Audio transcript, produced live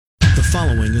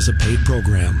following is a paid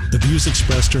program. The views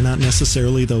expressed are not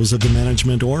necessarily those of the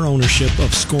management or ownership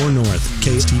of SKOR North,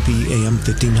 KSTP AM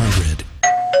 1500.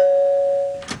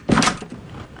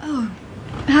 Oh,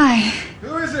 hi.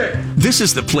 Who is it? This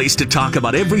is the place to talk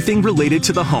about everything related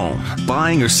to the home.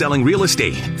 Buying or selling real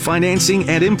estate, financing,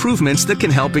 and improvements that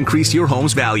can help increase your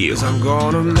home's value. I'm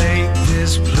gonna make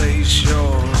this place your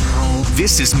home.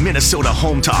 This is Minnesota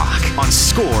Home Talk on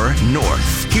SKOR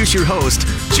North. Here's your host,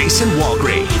 Jason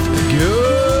Walgrave.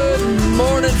 Good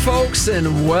morning, folks,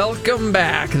 and welcome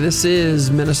back. This is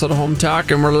Minnesota Home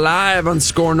Talk, and we're live on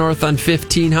SKOR North on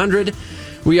 1500.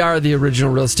 We are the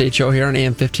original real estate show here on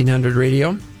AM 1500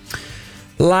 radio.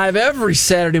 Live every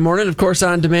Saturday morning, of course,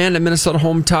 on demand at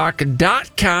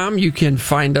MinnesotaHometalk.com. You can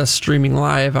find us streaming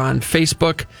live on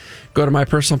Facebook. Go to my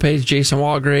personal page, Jason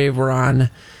Walgrave. We're on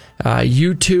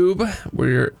YouTube. What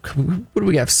do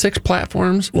we have? 6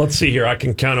 platforms? Let's see here. I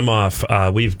can count them off.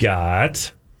 We've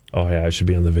got... Oh, yeah, I should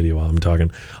be on the video while I'm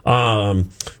talking.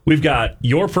 We've got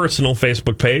your personal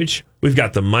Facebook page. We've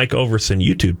got the Mike Overson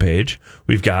YouTube page.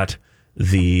 We've got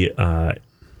the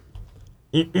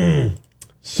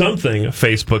something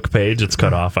Facebook page. It's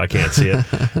cut off. I can't see it.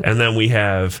 And then we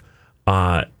have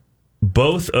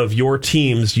both of your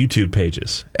team's YouTube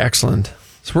pages. Excellent.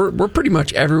 So we're pretty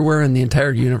much everywhere in the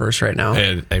entire universe right now.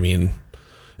 And I mean,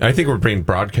 I think we're being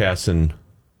broadcast in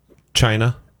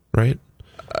China, right?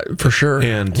 For sure.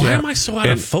 And why am I so out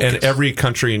of focus? And every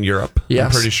country in Europe. Yes.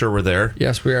 I'm pretty sure we're there.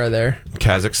 Yes, we are there.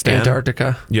 Kazakhstan.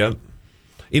 Antarctica. Yep.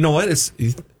 You know what?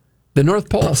 The North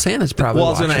Pole. Santa's probably Well,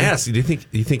 I was going to watching. ask, do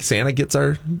you think Santa gets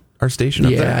our station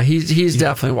up there? Yeah, he's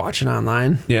definitely watching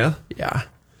online. Yeah? Yeah.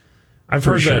 I've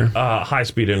heard that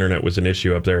high-speed internet was an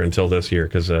issue up there until this year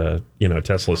because,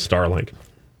 Tesla's Starlink.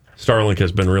 Starlink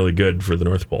has been really good for the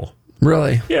North Pole.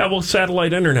 Really? Yeah, well,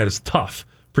 satellite internet is tough,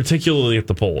 particularly at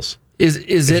the poles.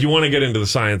 If you want to get into the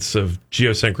science of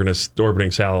geosynchronous orbiting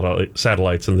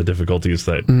satellites and the difficulties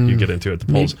that you get into at the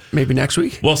poles. Maybe next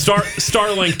week? Well,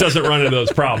 Starlink doesn't run into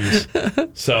those problems.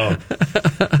 So,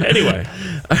 anyway.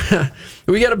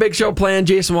 We got a big show planned.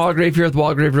 Jason Walgrave here with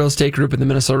Walgrave Real Estate Group and the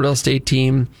Minnesota Real Estate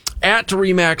Team. At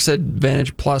RE/MAX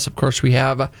Advantage Plus, of course, we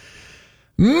have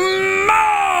Mortgage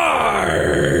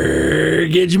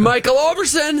Michael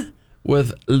Overson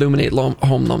with Illuminate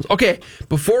Home Loans. Okay,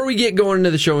 before we get going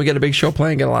into the show, we got a big show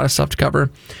planned, got a lot of stuff to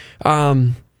cover.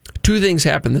 2 things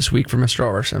happened this week for Mr.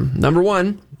 Overson. Number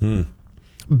 1,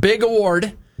 big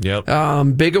award.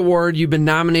 Yep. Big award. You've been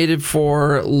nominated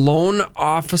for Loan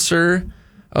Officer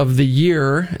of the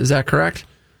Year. Is that correct?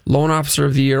 Loan Officer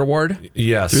of the Year award?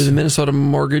 Yes. Through the Minnesota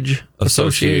Mortgage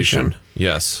Association.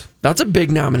 Yes. That's a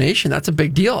big nomination. That's a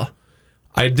big deal.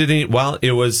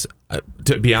 It was,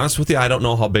 to be honest with you, I don't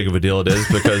know how big of a deal it is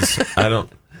because I don't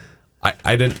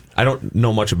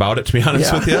know much about it, to be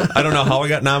honest with you. I don't know how I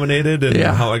got nominated and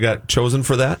how I got chosen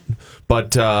for that.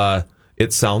 But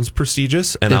it sounds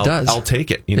prestigious, and I'll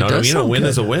take it. You know what I mean? A win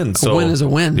is a win. So, a win is a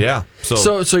win. Yeah.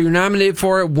 So you're nominated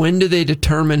for it. When do they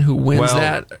determine who wins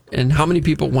that, and how many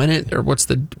people win it, or what's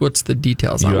the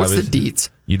details on it? What's the deets?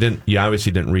 You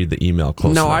obviously didn't read the email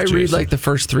close enough, I read Jason. like the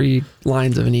first 3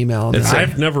 lines of an email.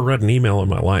 I've never read an email in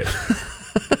my life.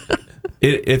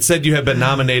 It said you have been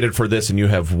nominated for this, and you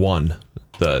have won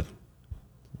the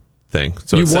thing.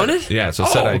 So you won it? Yeah. So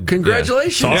it said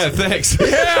congratulations! Yeah, thanks.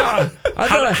 Yeah.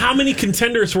 How many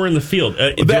contenders were in the field?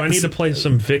 Do I need to play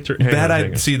some victory? I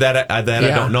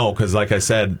don't know, because like I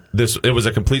said, it was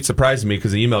a complete surprise to me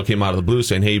because the email came out of the blue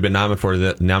saying, "Hey, you've been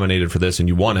nominated for this, and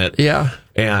you won it." Yeah.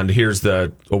 And here's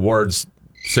the awards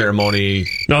ceremony.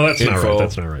 No, that's info. not right.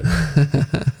 That's not right.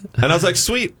 And I was like,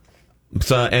 "Sweet."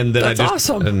 So, and then That's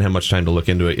awesome. didn't have much time to look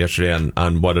into it yesterday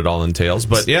on what it all entails,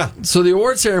 but yeah. So the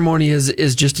award ceremony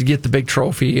is just to get the big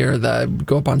trophy or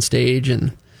go up on stage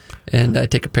and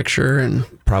take a picture and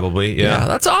probably yeah.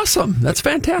 That's awesome. That's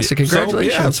fantastic.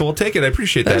 Congratulations. So we'll take it. I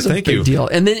appreciate that. Thank you. Big deal.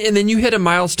 And then you hit a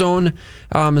milestone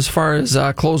as far as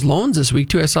closed loans this week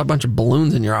too. I saw a bunch of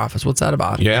balloons in your office. What's that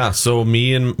about? Yeah. So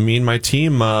me and my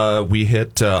team we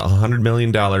hit $100 million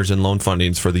in loan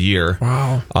fundings for the year.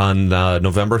 Wow. On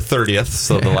November 30th,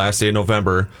 so the last day of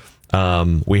November,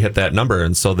 we hit that number,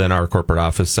 and so then our corporate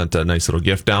office sent a nice little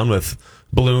gift down with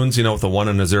balloons, with a 1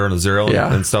 and a 0 and a 0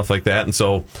 and stuff like that. And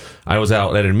so I was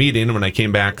out at a meeting, and when I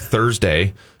came back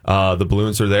Thursday, the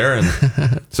balloons are there,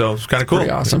 and so it's kind of cool.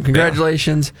 Pretty awesome.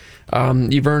 Congratulations.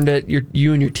 You've earned it.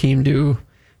 You and your team do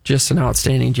just an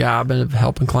outstanding job of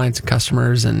helping clients and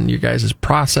customers, and your guys'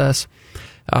 process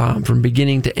from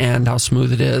beginning to end, how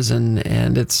smooth it is,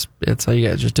 and it's you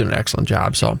guys just doing an excellent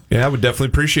job. So yeah, I would definitely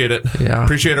appreciate it. Yeah,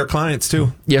 appreciate our clients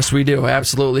too. Yes, we do,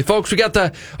 absolutely, folks. We got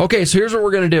so here's what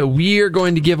we're going to do. We are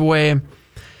going to give away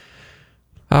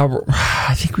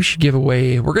I think we should give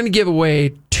away. We're going to give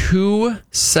away 2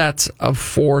 sets of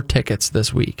 4 tickets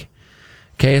this week.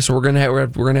 Okay, so we're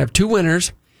gonna have 2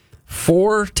 winners,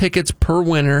 4 tickets per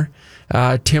winner.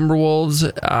 Timberwolves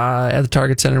at the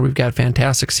Target Center. We've got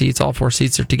fantastic seats. All 4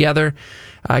 seats are together.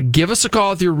 Give us a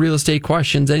call with your real estate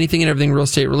questions, anything and everything real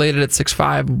estate related, at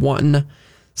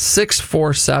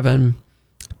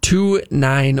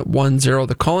 651-647-2910.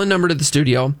 The call-in number to the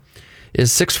studio is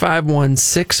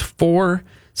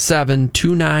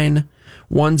 651-647-2910.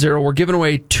 We're giving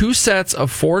away 2 sets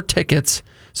of 4 tickets,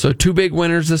 so 2 big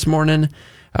winners this morning.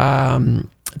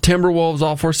 Timberwolves,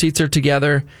 all 4 seats are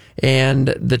together, and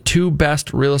the 2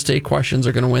 best real estate questions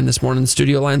are going to win this morning. The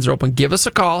studio lines are open. Give us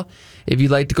a call if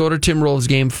you'd like to go to Timberwolves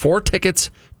game. 4 tickets,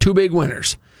 2 big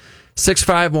winners.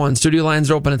 651. Studio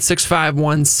lines are open at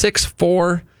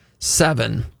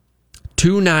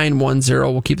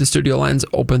 651-647-2910. We'll keep the studio lines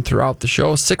open throughout the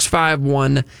show.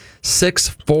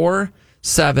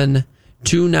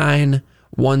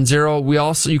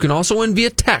 651-647-2910. You can also win via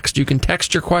text. You can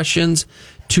text your questions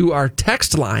to our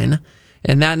text line,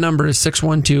 and that number is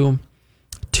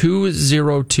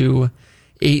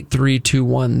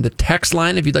 612-202-8321. The text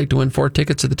line, if you'd like to win 4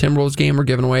 tickets to the Timberwolves game, we're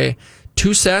giving away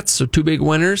 2 sets, so 2 big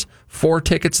winners, 4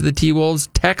 tickets to the T-Wolves.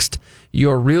 Text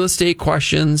your real estate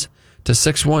questions to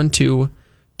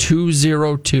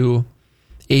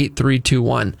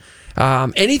 612-202-8321.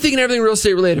 Anything and everything real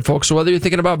estate related, folks. So whether you're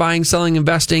thinking about buying, selling,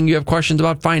 investing, you have questions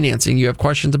about financing, you have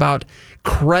questions about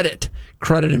credit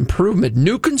improvement,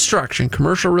 new construction,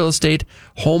 commercial real estate,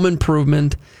 home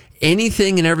improvement,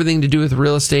 anything and everything to do with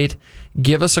real estate,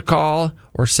 give us a call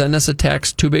or send us a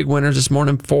text. 2 big winners this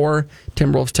morning, 4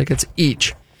 Timberwolves tickets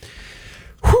each.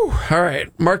 Whew. All right,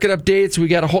 market updates. We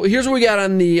got here's what we got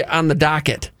on the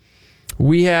docket.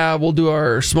 We'll do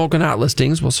our smoking hot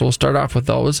listings. So we'll start off with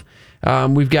those.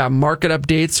 We've got market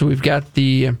updates. So we've got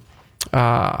the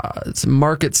some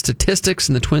market statistics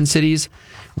in the Twin Cities.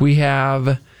 We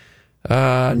have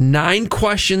 9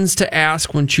 questions to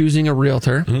ask when choosing a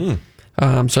realtor.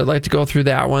 So I'd like to go through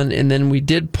that one. And then we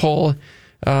did pull,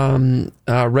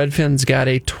 Redfin's got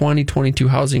a 2022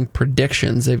 housing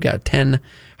predictions. They've got 10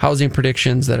 housing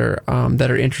predictions that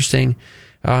are interesting.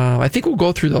 I think we'll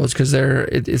go through those because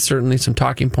it's certainly some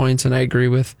talking points, and I agree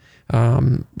with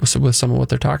some of what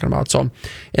they're talking about. So,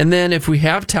 and then if we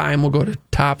have time, we'll go to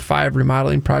top 5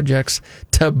 remodeling projects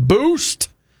to boost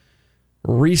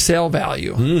resale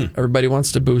value. Everybody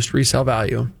wants to boost resale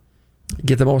value.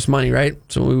 Get the most money, right?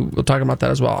 So we'll talk about that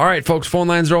as well. All right, folks, phone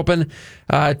lines are open.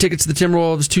 Tickets to the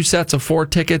Timberwolves, 2 sets of 4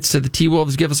 tickets to the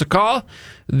T-Wolves. Give us a call.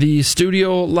 The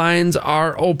studio lines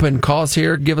are open. Call us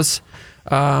here. Give us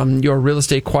your real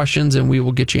estate questions, and we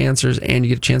will get you answers, and you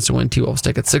get a chance to win T-Wolves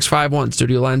tickets. 651.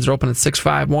 Studio lines are open at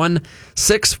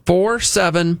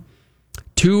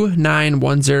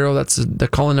 651-647-2910. That's the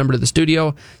call-in number to the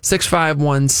studio.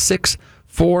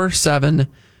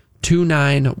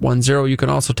 651-647-2910. You can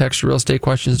also text your real estate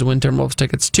questions to win Timberwolves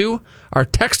tickets to our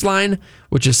text line,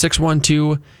 which is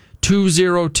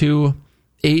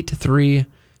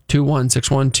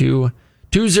 612-202-8321.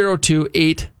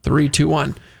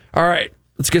 612-202-8321. All right,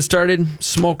 let's get started.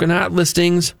 Smoking hot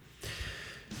listings.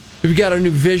 We've got our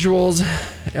new visuals.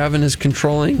 Evan is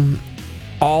controlling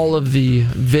all of the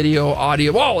video,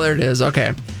 audio. Oh, there it is.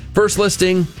 Okay. First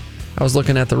listing, I was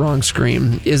looking at the wrong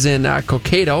screen, is in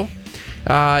Cokato.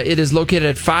 It is located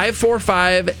at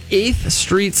 545 8th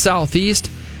Street Southeast.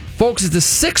 Folks, it's a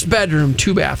 6-bedroom,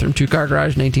 2-bathroom, 2-car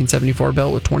garage, 1974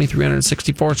 built with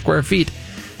 2,364 square feet.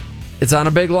 It's on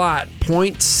a big lot,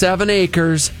 0.7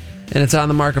 acres, and it's on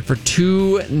the market for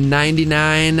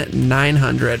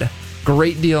 $299,900.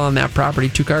 Great deal on that property,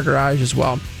 2-car garage as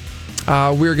well.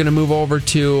 We're going to move over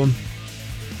to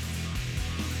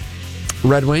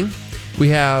Red Wing. We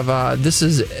have, this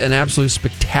is an absolutely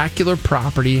spectacular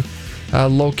property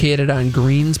located on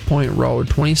Greens Point Road,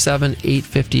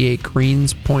 27858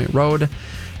 Greens Point Road.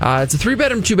 It's a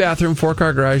 3-bedroom, 2-bathroom,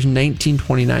 4-car garage,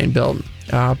 1929 built,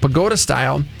 pagoda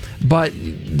style, but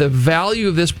the value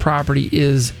of this property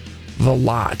is the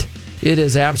lot. It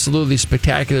is absolutely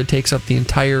spectacular. It takes up the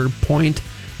entire point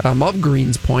of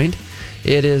Greens Point.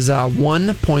 It is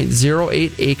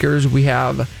 1.08 acres. We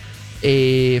have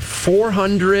a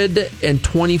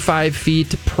 425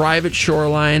 feet private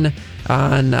shoreline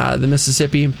on the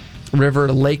Mississippi River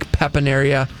to Lake Pepin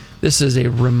area. This is a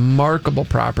remarkable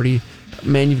property.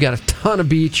 Man, you've got a ton of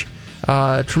beach,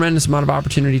 tremendous amount of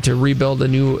opportunity to rebuild a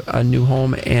new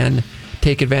home and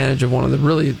take advantage of one of the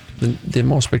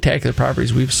most spectacular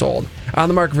properties we've sold. On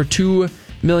the market for $2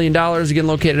 million, again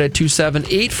located at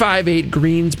 27858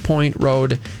 Greens Point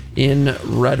Road in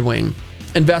Red Wing.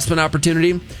 Investment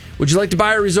opportunity. Would you like to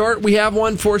buy a resort? We have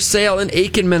one for sale in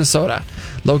Aiken, Minnesota,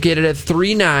 located at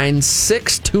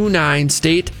 39629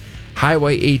 State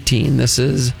Highway 18. This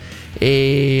is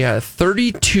a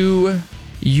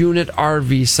 32-unit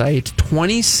RV site,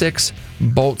 26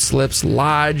 boat slips,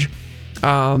 lodge,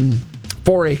 4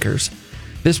 acres.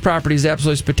 This property is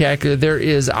absolutely spectacular. There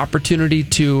is opportunity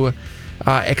to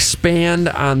expand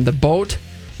on the boat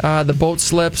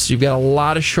slips. You've got a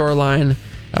lot of shoreline.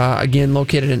 Again,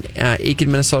 located in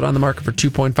Aiken, Minnesota, on the market for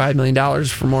 $2.5 million.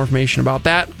 For more information about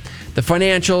that, the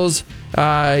financials,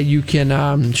 you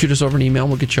can shoot us over an email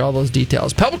and we'll get you all those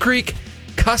details. Pebble Creek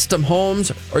Custom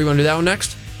Homes, or you want to do that one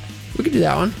next? We can do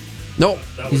that one. Nope,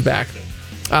 he's back.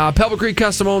 Pebble Creek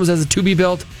Custom Homes has a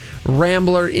to-be-built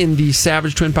Rambler in the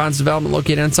Savage Twin Ponds development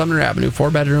located on Sumner Avenue.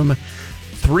 4-bedroom,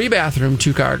 3-bathroom,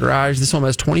 2-car garage. This home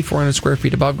has 2,400 square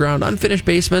feet above ground, unfinished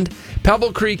basement.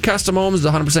 Pebble Creek Custom Homes is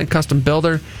a 100% custom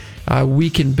builder. We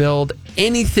can build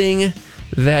anything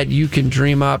that you can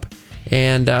dream up,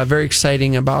 and very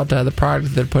exciting about the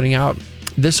product they're putting out.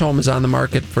 This home is on the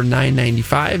market for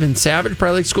 $995 in Savage,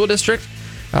 Prior Lake School District.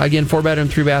 Again, 4-bedroom,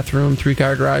 3-bathroom,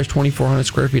 3-car garage, 2,400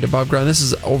 square feet above ground. This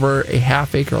is over a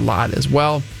half-acre lot as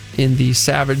well in the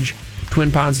Savage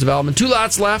Twin Ponds development. 2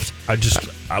 lots left.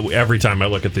 Every time I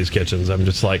look at these kitchens, I'm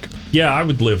just like, yeah, I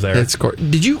would live there.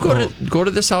 Did you go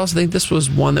to this house? I think this was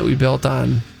one that we built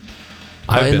on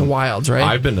in the wilds, right?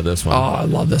 I've been to this one. Oh, I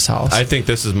love this house. I think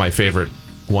this is my favorite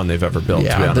one they've ever built,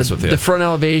 to be honest with you. The front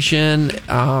elevation,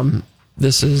 I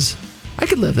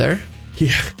could live there.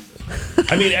 Yeah.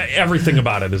 I mean, everything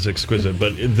about it is exquisite,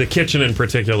 but the kitchen in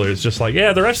particular is just like,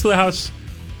 yeah, the rest of the house,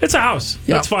 it's a house. Yep.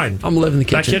 That's fine. I'm living in the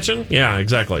kitchen. That kitchen? Yeah,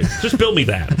 exactly. Just build me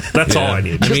that. That's all I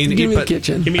need. Give me the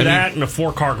kitchen. Give me that and a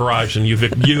 4-car garage, and you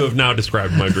have now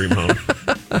described my dream home.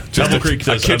 Pebble Creek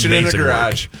does a kitchen and a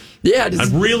garage. Work. Yeah, a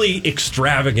really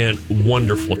extravagant,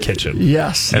 wonderful kitchen.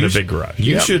 Yes, and a big garage.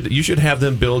 You should have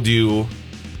them build you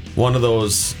one of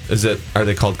those. Are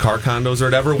they called car condos or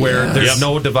whatever? Where there's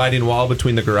no dividing wall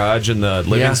between the garage and the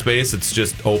living space. It's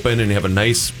just open, and you have a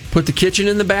nice. Put the kitchen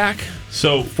in the back.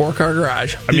 So 4-car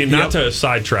garage. I mean, not to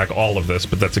sidetrack all of this,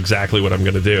 but that's exactly what I'm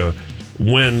going to do.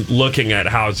 When looking at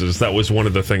houses, that was one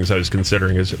of the things I was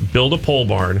considering: is build a pole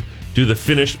barn, do the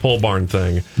finished pole barn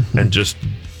thing, and just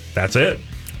that's it.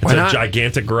 It's a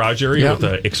gigantic garage area with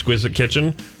an exquisite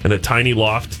kitchen and a tiny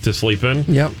loft to sleep in.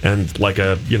 Yep. And like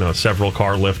a several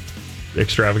car lift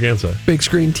extravaganza. Big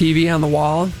screen TV on the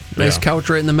wall. Nice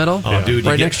couch right in the middle. Oh, dude,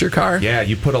 right next to your car. Yeah,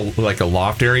 you put a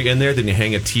loft area in there, then you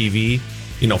hang a TV,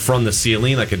 from the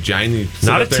ceiling, like a giant.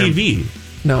 Not a TV.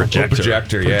 No.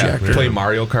 Projector. Yeah. Play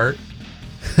Mario Kart.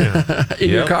 Yeah.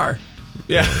 In your car.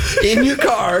 Yeah. In your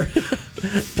car.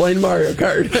 Playing Mario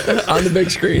Kart on the big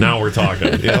screen. Now we're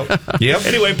talking. Yep.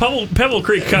 Anyway, Pebble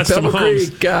Creek Custom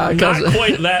Homes. Not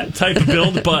quite that type of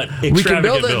build, but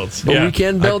extravagant builds. But we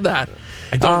can build that.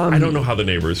 I don't know how the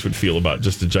neighbors would feel about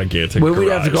just a gigantic garage. We'd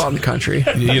have to go out in the country.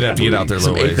 You'd have to get out there a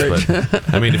little ways.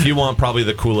 But, I mean, if you want probably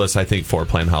the coolest, I think,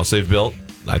 4-plan house they've built,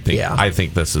 I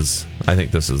think this is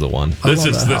the one. This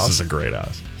is a great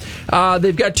house.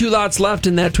 They've got 2 lots left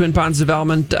in that Twin Ponds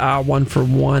development, one for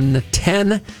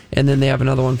 $110, and then they have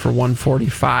another one for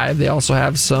 $145. They also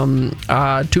have some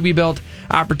to-be-built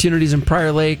opportunities in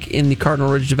Prior Lake in the Cardinal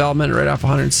Ridge development, right off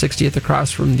 160th,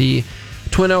 across from the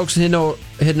Twin Oaks and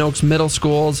Hidden Oaks middle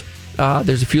schools.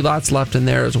 There's a few lots left in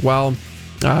there as well.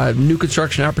 New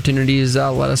construction opportunities,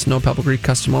 let us know. Pebble Creek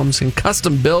Custom Homes can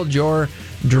custom build your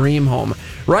dream home.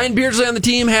 Ryan Beardsley on the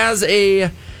team has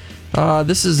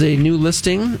this is a new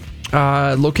listing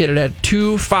located at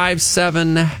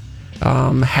 257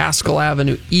 Haskell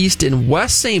Avenue East in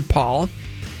West St. Paul.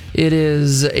 It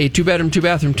is a 2-bedroom,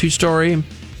 2-bathroom, 2-story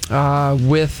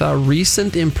with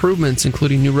recent improvements,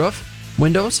 including new roof,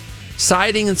 windows,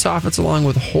 siding, and soffits, along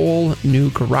with a whole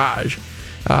new garage.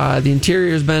 The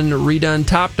interior has been redone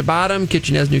top to bottom.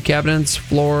 Kitchen has new cabinets,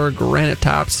 floor, granite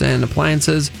tops, and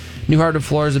appliances. New hardwood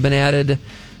floors have been added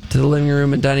to the living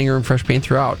room and dining room, fresh paint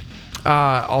throughout.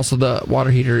 Also, the water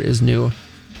heater is new.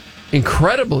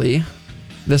 Incredibly,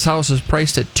 this house is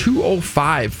priced at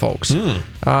 $205, folks.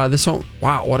 This one,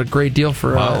 wow, what a great deal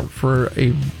for a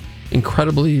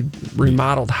incredibly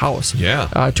remodeled house. Yeah.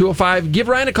 $205. Give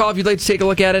Ryan a call if you'd like to take a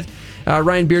look at it.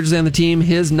 Ryan Beardsley on the team.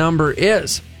 His number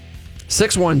is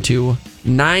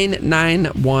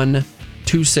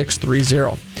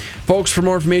 612-991-2630. Folks, for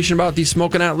more information about these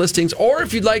Smoking Out listings, or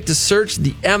if you'd like to search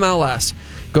the MLS,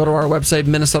 go to our website,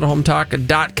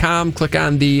 MinnesotaHometalk.com. Click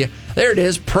on there it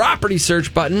is, property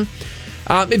search button.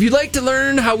 If you'd like to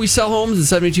learn how we sell homes in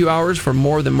 72 hours for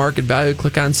more than market value,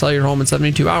 click on Sell Your Home in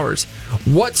 72 Hours.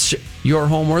 What's your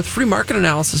home worth? Free market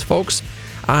analysis, folks,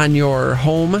 on your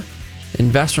home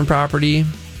investment property,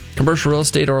 commercial real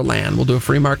estate, or land. We'll do a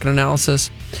free market analysis.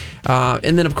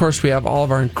 And then, of course, we have all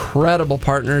of our incredible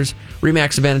partners,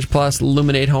 RE/MAX Advantage Plus,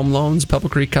 Illuminate Home Loans, Pebble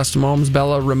Creek Custom Homes,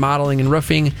 Bella Remodeling and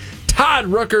Roofing, Todd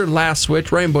Rooker, Last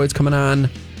Switch. Ryan Boyd's coming on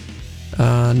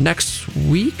next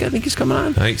week. I think he's coming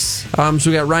on. Nice. So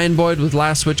we got Ryan Boyd with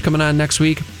Last Switch coming on next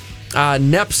week.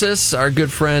 Nepsis, our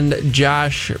good friend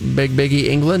Josh Biggie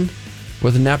England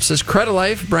with Nepsis. Credit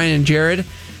Life, Brian and Jared.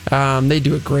 They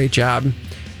do a great job.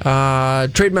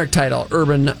 Trademark Title,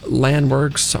 Urban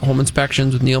Landworks, Home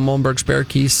Inspections with Neil Mullenberg, Spare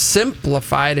Keys,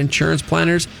 Simplified Insurance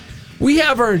Planners. We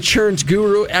have our insurance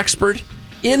guru expert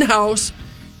in-house.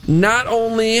 Not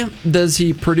only does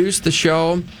he produce the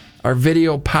show, our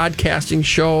video podcasting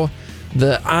show,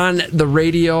 the on the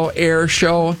radio air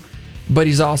show, but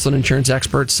he's also an insurance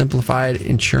expert, Simplified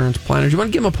Insurance Planners. You want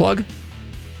to give him a plug?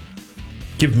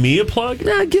 Give me a plug?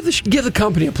 Nah, give the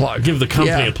company a plug. Give the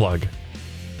company a plug.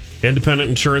 Independent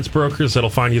insurance brokers that'll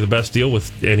find you the best deal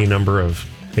with any number of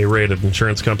A-rated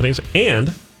insurance companies.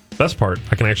 And, best part,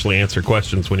 I can actually answer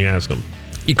questions when you ask them.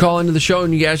 You call into the show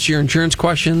and you ask your insurance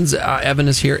questions. Evan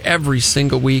is here every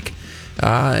single week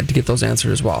to get those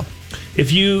answered as well.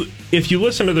 If you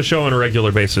listen to the show on a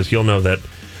regular basis, you'll know that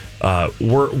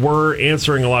we're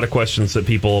answering a lot of questions that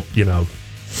people,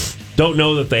 don't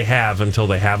know that they have until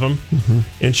they have them. Mm-hmm.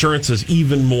 Insurance is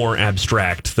even more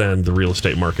abstract than the real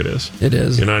estate market is. It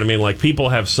is. You know what I mean? Like, people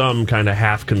have some kind of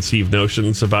half-conceived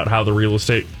notions about how the real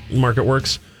estate market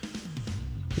works.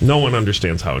 No one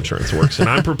understands how insurance works, and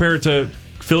I'm prepared to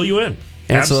fill you in.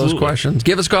 Answer those questions.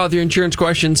 Give us a call with your insurance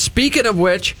questions. Speaking of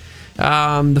which,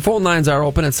 the phone lines are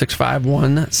open at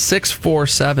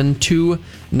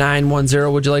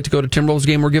 651-647-2910. Would you like to go to Timberwolves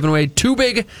game? We're giving away 2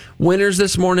 big winners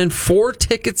this morning, 4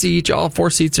 tickets each. All 4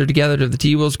 seats are together to the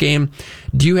T-Wolves game.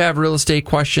 Do you have real estate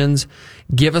questions?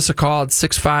 Give us a call at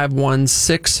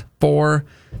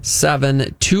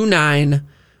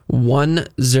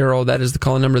 651-647-2910. That is the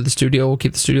call number of the studio. We'll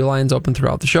keep the studio lines open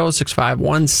throughout the show.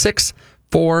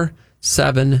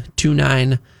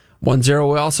 651-647-2910.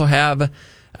 We also have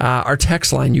our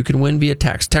text line. You can win via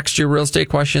text. Text your real estate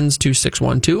questions to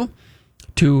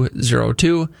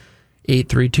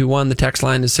 612-202-8321. The text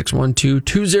line is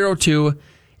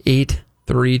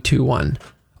 612-202-8321.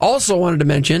 Also wanted to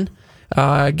mention,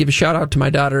 give a shout out to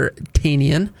my daughter,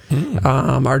 Tanian.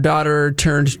 Our daughter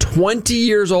turned 20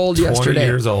 years old yesterday. 20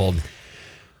 years old.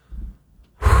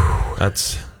 I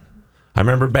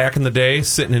remember back in the day,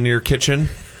 sitting in your kitchen.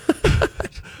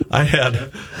 I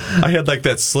had like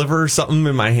that sliver or something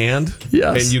in my hand.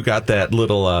 Yes. And you got that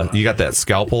little, you got that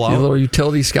scalpel out. A little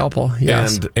utility scalpel.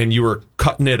 Yes. And you were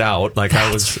cutting it out. Like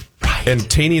I was. Right. And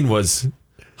Tanian was,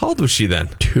 how old was she then?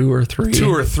 2 or 3. 2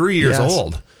 or 3 years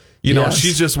old. You know,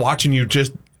 she's just watching you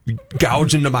just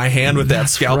gouge into my hand with that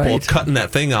scalpel, cutting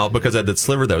that thing out because I had that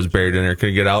sliver that was buried in there.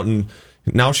 Couldn't get out. And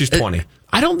now she's 20.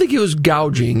 I don't think it was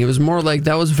gouging. It was more like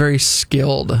that was very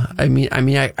skilled. I mean,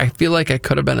 I feel like I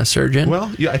could have been a surgeon.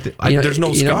 Well, yeah, there's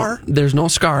no scar. There's no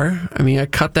scar. I mean, I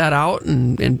cut that out,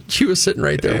 and she was sitting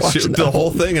right there watching the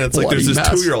whole thing. And it's like there's this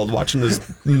 2-year-old watching this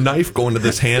knife go into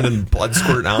this hand and blood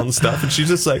squirting out and stuff, and she's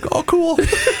just like, "Oh, cool."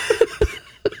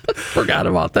 Forgot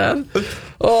about that.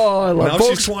 Oh, I love it. Now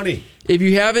Folks, she's 20. If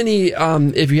you have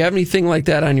anything like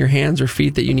that on your hands or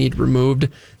feet that you need removed,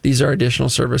 these are additional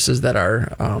services that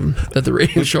are that the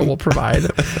radio show will provide.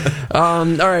 All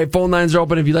right, phone lines are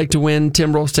open. If you'd like to win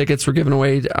Timberwolves tickets, we're giving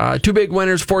away 2 big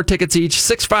winners, 4 tickets each.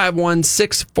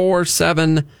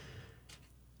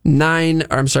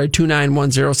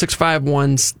 651-647-2910.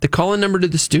 651. The call-in number to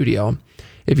the studio.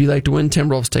 If you'd like to win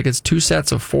Timberwolves tickets, 2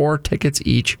 sets of 4 tickets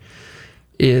each,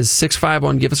 is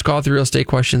 651. Give us a call with your real estate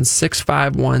questions,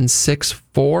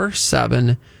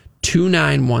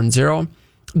 651-647-2910.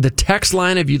 The text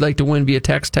line, if you'd like to win via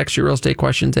text your real estate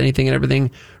questions, anything and everything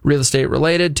real estate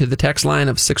related, to the text line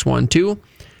of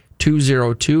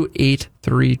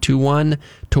 612-202-8321.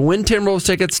 To win Timberwolves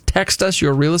tickets, text us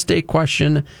your real estate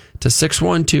question to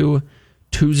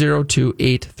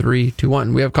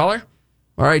 612-202-8321. We have a caller?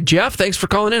 All right, Jeff, thanks for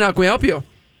calling in. How can we help you?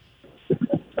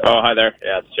 Oh, hi there.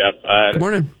 Yeah, it's Jeff. Good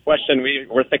morning. Question.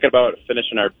 We're thinking about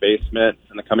finishing our basement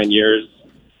in the coming years.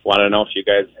 Wanted to know if you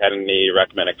guys had any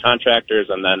recommended contractors,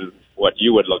 and then what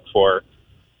you would look for,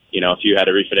 if you had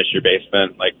to refinish your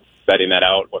basement, like setting that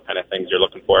out, what kind of things you're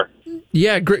looking for.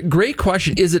 Yeah, great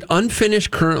question. Is it unfinished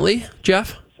currently,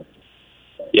 Jeff?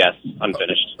 Yes,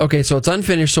 unfinished. Okay, so it's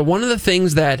unfinished. So one of the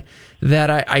things that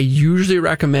I usually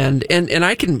recommend, and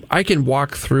I can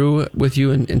walk through with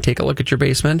you and take a look at your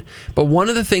basement, but one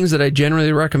of the things that I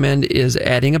generally recommend is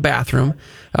adding a bathroom,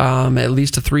 at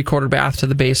least a 3/4 bath to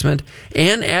the basement,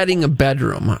 and adding a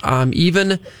bedroom.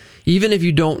 even if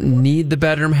you don't need the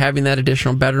bedroom, having that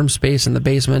additional bedroom space in the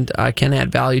basement can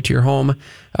add value to your home.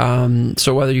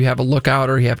 So whether you have a lookout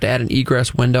or you have to add an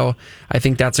egress window, I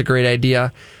think that's a great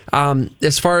idea.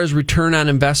 As far as return on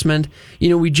investment,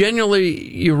 we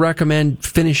generally recommend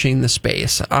finishing the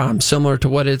space, similar to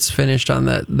what it's finished on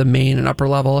the main and upper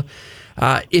level.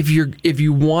 If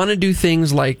you want to do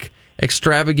things like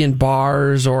extravagant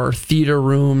bars or theater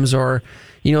rooms or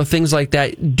things like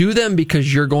that, do them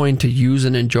because you're going to use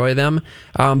and enjoy them.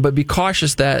 But be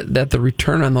cautious that the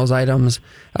return on those items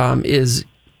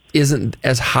isn't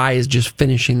as high as just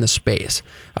finishing the space.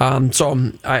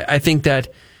 So I think that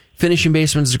finishing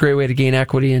basements is a great way to gain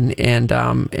equity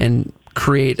and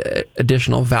create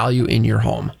additional value in your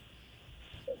home.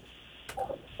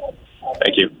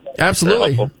 Thank you.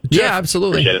 Absolutely. Yeah,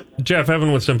 absolutely. Appreciate it. Jeff,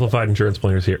 Evan with Simplified Insurance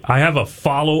Planners here. I have a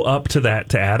follow-up to that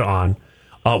to add on.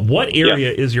 What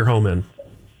area is your home in?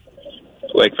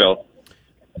 Lakeville.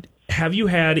 Have you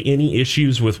had any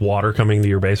issues with water coming to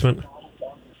your basement?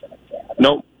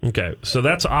 Nope. Okay, so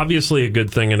that's obviously a good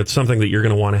thing, and it's something that you're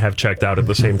going to want to have checked out at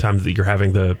the same time that you're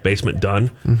having the basement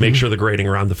done. Make sure the grading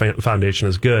around the foundation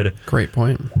is good. Great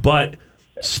point. But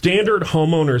standard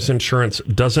homeowners insurance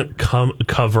doesn't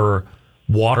cover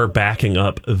water backing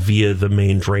up via the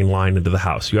main drain line into the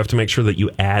house. You have to make sure that you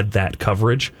add that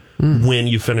coverage when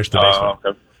you finish the basement.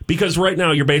 Okay. Because right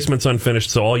now your basement's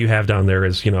unfinished, so all you have down there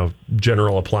is,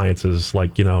 general appliances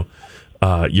like, your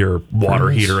water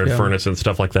Furnace, heater and furnace and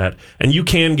stuff like that. And you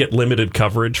can get limited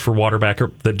coverage for water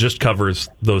backup that just covers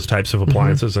those types of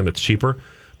appliances, and it's cheaper.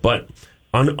 But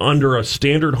under a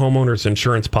standard homeowner's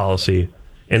insurance policy,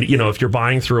 and, if you're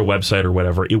buying through a website or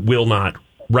whatever, it will not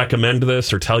recommend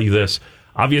this or tell you this.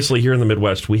 Obviously, here in the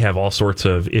Midwest, we have all sorts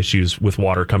of issues with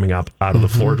water coming up out of the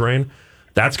floor drain.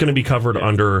 That's going to be covered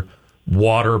under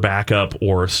water backup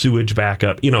or sewage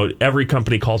backup. Every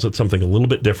company calls it something a little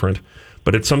bit different,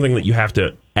 but it's something that you have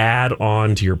to add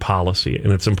on to your policy.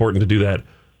 And it's important to do that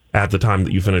at the time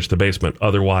that you finish the basement.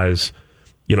 Otherwise,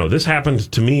 this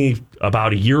happened to me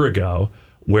about a year ago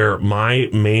where my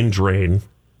main drain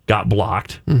got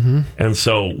blocked. And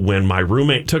so when my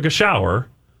roommate took a shower,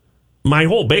 my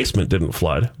whole basement didn't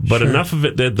flood, but enough of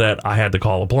it did that I had to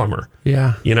call a plumber.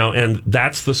 Yeah. And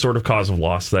that's the sort of cause of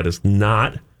loss that is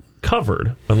not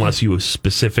covered unless you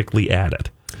specifically add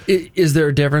it. Is there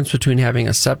a difference between having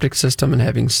a septic system and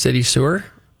having city sewer?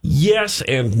 Yes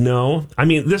and no. I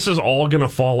mean, this is all going to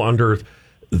fall under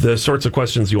the sorts of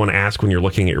questions you want to ask when you're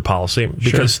looking at your policy,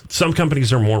 because some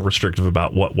companies are more restrictive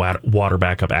about what water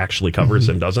backup actually covers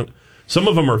and doesn't. Some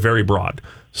of them are very broad.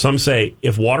 Some say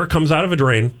if water comes out of a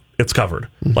drain, it's covered.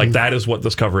 Like that is what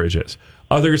this coverage is.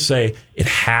 Others say it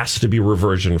has to be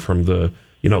reversion from the,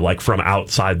 like from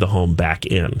outside the home back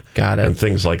in. Got it. And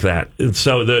things like that. And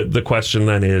so the question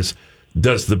then is,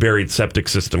 does the buried septic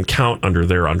system count under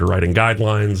their underwriting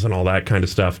guidelines and all that kind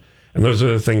of stuff? And those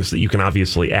are the things that you can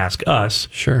obviously ask us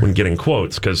when getting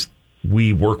quotes, because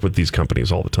we work with these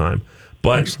companies all the time.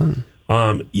 But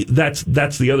that's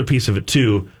the other piece of it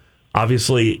too.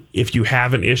 Obviously, if you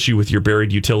have an issue with your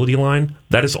buried utility line,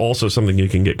 that is also something you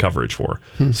can get coverage for.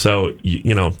 So,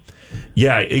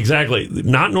 yeah, exactly.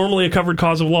 Not normally a covered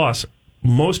cause of loss.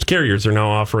 Most carriers are now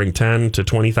offering $10,000 to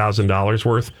 $20,000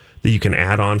 worth that you can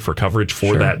add on for coverage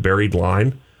for that buried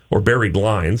line or buried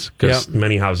lines, because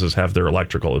many houses have their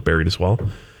electrical buried as well.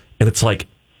 And it's like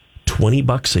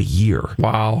 $20 a year.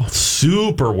 Wow.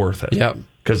 Super worth it. Yep.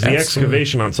 Because the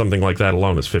excavation on something like that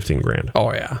alone is $15,000.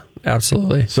 Oh, yeah.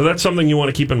 Absolutely. So that's something you want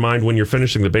to keep in mind when you're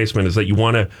finishing the basement, is that you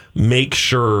want to make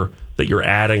sure that you're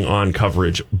adding on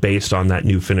coverage based on that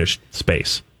new finished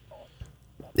space.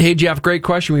 Hey, Jeff, great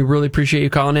question. We really appreciate you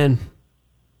calling in.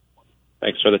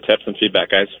 Thanks for the tips and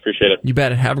feedback, guys. Appreciate it. You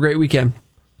bet. Have a great weekend.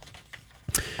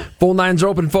 Phone lines are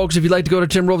open, folks. If you'd like to go to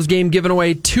Timberwolves game, giving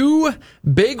away 2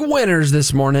 big winners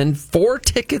this morning. 4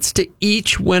 tickets to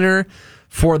each winner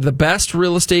for the best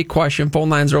real estate question. Phone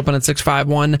lines are open at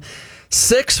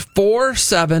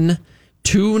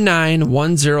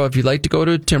 651-647-2910. If you'd like to go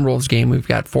to a Timberwolves game, we've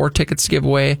got 4 tickets to give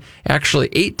away. Actually,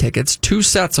 8 tickets, 2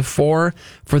 sets of 4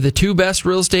 for the 2 best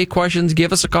real estate questions.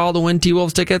 Give us a call to win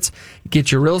T-Wolves tickets.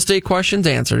 Get your real estate questions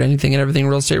answered. Anything and everything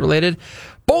real estate related.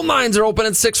 Phone lines are open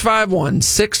at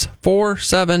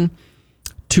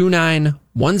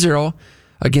 651-647-2910.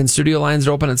 Again, studio lines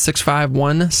are open at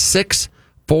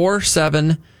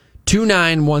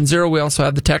 651-647-2910. We also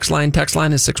have the text line. Text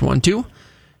line is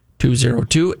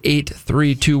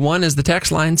 612-202-8321 is the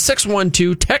text line.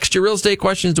 612. Text your real estate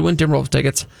questions to win Timberwolves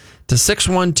tickets to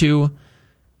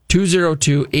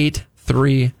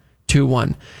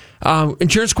 612-202-8321.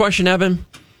 Insurance question, Evan.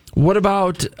 What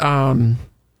about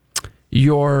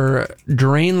your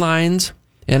drain lines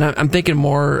And I'm thinking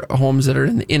more homes that are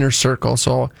in the inner circle.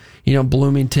 So,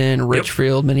 Bloomington,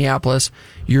 Richfield, Minneapolis,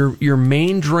 your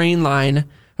main drain line.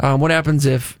 What happens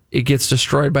if it gets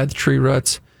destroyed by the tree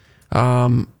roots?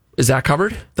 Is that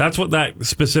covered? That's what that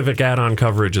specific add-on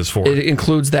coverage is for. It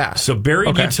includes that. So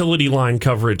buried utility line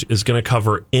coverage is going to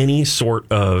cover any sort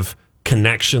of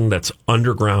connection that's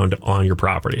underground on your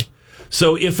property.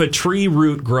 So if a tree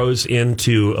root grows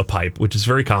into a pipe, which is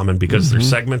very common because they're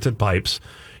segmented pipes,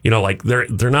 like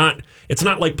they're not, it's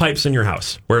not like pipes in your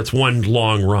house where it's one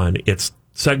long run. It's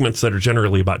segments that are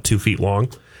generally about 2 feet long,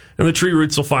 and the tree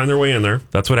roots will find their way in there.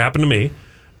 That's what happened to me.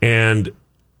 And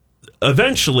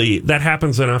eventually that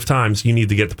happens enough times, you need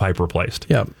to get the pipe replaced.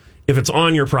 Yep. If it's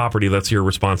on your property, that's your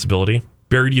responsibility.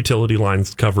 Buried utility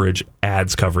lines coverage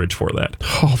adds coverage for that.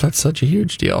 Oh, that's such a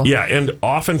huge deal. Yeah, and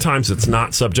oftentimes it's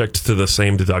not subject to the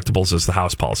same deductibles as the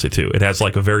house policy, too. It has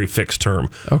like a very fixed term.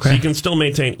 Okay. So you can still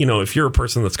maintain, if you're a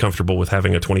person that's comfortable with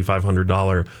having a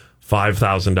 $2,500,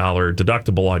 $5,000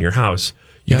 deductible on your house,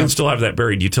 you can still have that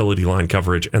buried utility line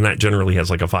coverage, and that generally has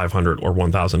like a $500 or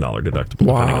 $1,000 deductible,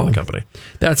 depending on the company.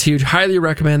 That's huge. Highly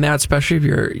recommend that, especially if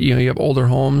you have older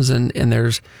homes and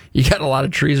you got a lot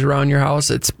of trees around your house.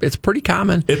 It's pretty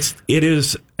common. It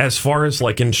is, as far as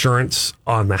like insurance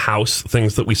on the house,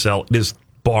 things that we sell, it is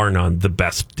bar none the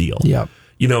best deal. Yep.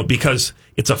 Because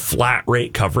it's a flat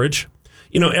rate coverage.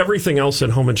 Everything else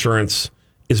in home insurance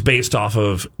is based off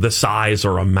of the size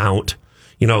or amount.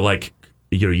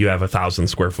 You have a 1,000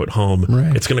 square foot home.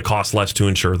 Right. It's going to cost less to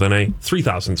insure than a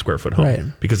 3,000 square foot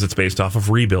home because it's based off of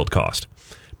rebuild cost.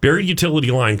 Buried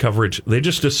utility line coverage, they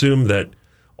just assume that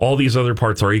all these other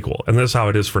parts are equal, and that's how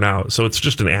it is for now. So it's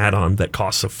just an add-on that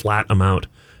costs a flat amount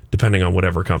depending on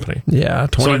whatever company. Yeah,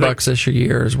 $20 a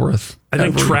year is worth. I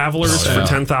think Travelers for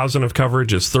 $10,000 of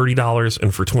coverage is $30,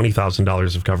 and for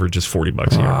 $20,000 of coverage is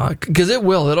 $40 a year. Because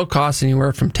it'll cost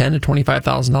anywhere from $10,000 to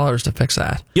 $25,000 to fix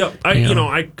that. Yep,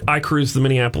 I cruised the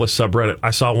Minneapolis subreddit.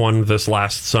 I saw one this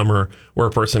last summer where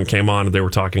a person came on and they were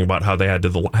talking about how they had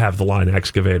to have the line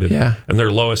excavated, and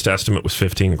their lowest estimate was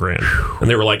 $15,000, and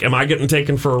they were like, "Am I getting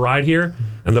taken for a ride here?"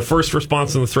 And the first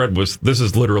response in the thread was, "This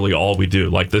is literally all we do.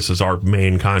 Like, this is our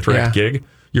main contract gig.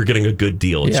 You're getting a good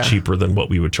deal. It's cheaper than what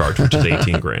we would charge, which is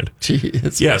 $18,000.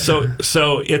 Jeez. Yeah,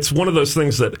 so it's one of those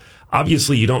things that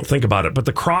obviously you don't think about it, but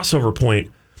the crossover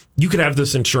point, you could have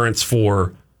this insurance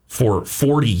for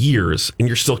 40 years and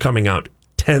you're still coming out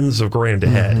tens of grand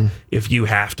ahead if you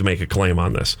have to make a claim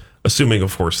on this, assuming,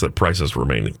 of course, that prices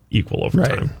remain equal over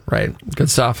time. Right. Good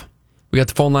stuff. We got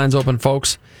the phone lines open,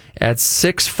 folks, at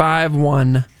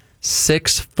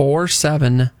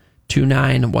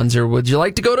 651-647-2910. Would you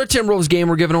like to go to a Timberwolves game?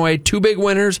 We're giving away 2 big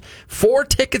winners, 4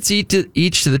 tickets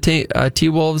each to the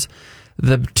T-Wolves.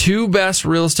 The 2 best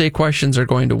real estate questions are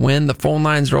going to win. The phone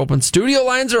lines are open. Studio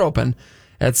lines are open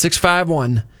at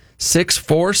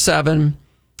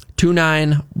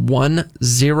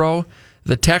 651-647-2910.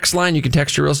 The text line, you can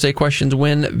text your real estate questions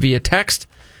win via text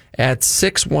at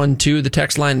 612. The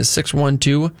text line is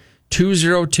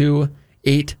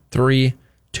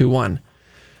 612-202-8321.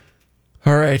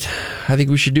 All right. I think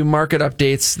we should do market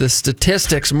updates, the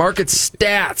statistics, market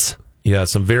stats.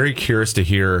 Yes, I'm very curious to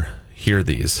hear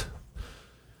these.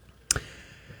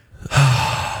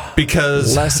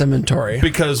 Because less inventory.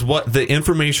 Because what the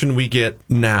information we get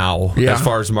now as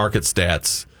far as market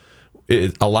stats,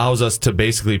 it allows us to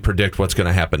basically predict what's going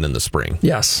to happen in the spring.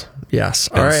 Yes.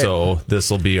 All right. So this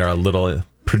will be our little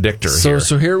predictor here.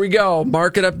 So here we go.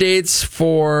 Market updates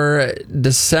for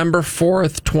December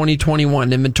 4th,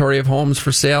 2021. Inventory of homes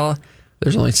for sale.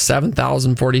 There's only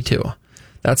 7,042.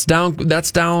 That's down,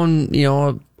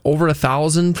 over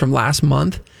 1,000 from last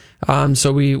month.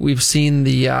 So we've seen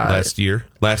the last year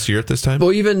at this time.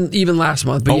 Well, even last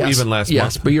month. But even last month.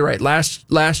 Yes, but you're right.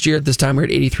 Last year at this time we were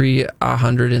at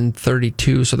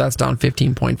 8,332. So that's down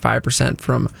 15.5%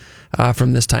 from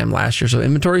this time last year. So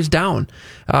inventory's down.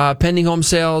 Pending home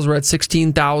sales, we're at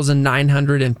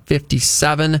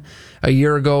 16,957. A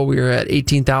year ago we were at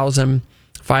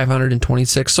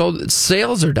 18,526. So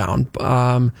sales are down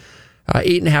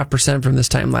 8.5% from this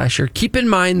time last year. Keep in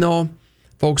mind though,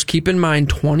 folks,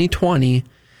 2020,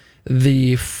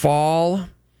 the fall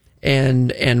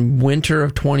and winter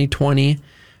of 2020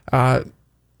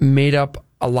 made up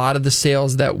a lot of the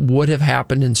sales that would have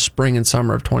happened in spring and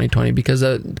summer of 2020 because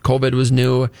COVID was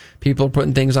new. People were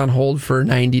putting things on hold for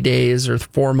 90 days or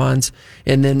 4 months.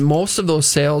 And then most of those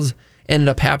sales ended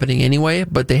up happening anyway,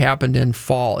 but they happened in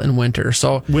fall and winter.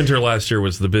 So winter last year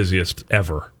was the busiest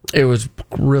ever. It was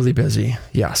really busy.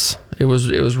 Yes. it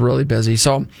was really busy.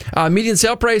 So median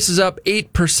sale price is up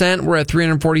 8%. We're at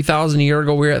 $340,000. A year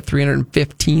ago, we were at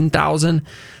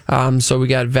 $315,000. So we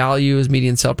got values,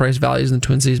 median sale price values in the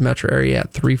Twin Cities metro area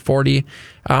at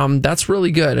 $340,000. That's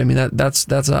really good. I mean, that's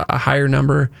a higher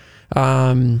number.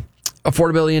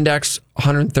 Affordability index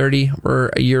 130,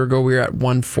 where a year ago we were at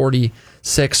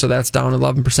 146, so that's down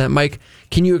 11%. Mike,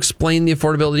 can you explain the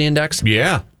affordability index?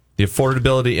 Yeah. The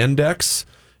affordability index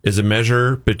is a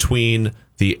measure between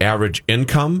the average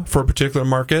income for a particular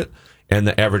market and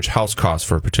the average house cost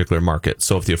for a particular market.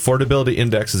 So if the affordability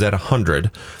index is at 100,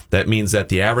 that means that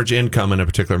the average income in a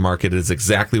particular market is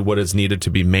exactly what is needed to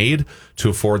be made to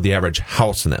afford the average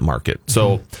house in that market.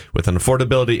 So with an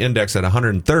affordability index at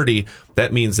 130,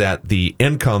 that means that the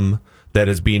income that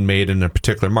is being made in a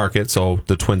particular market, so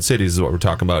the Twin Cities is what we're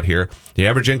talking about here, the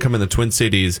average income in the Twin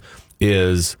Cities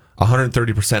is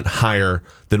 130% higher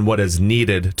than what is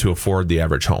needed to afford the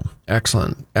average home.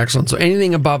 Excellent. So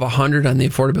anything above 100 on the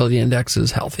affordability index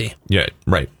is healthy. Yeah,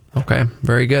 right. Okay,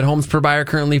 very good. Homes per buyer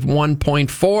currently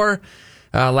 1.4.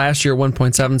 Last year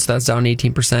 1.7, so that's down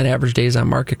 18%. Average days on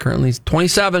market currently is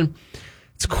 27.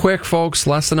 It's quick, folks,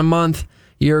 less than a month.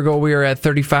 A year ago we were at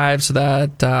 35, so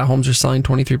that homes are selling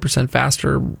 23%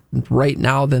 faster right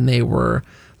now than they were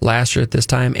last year at this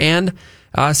time. And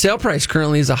sale price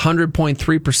currently is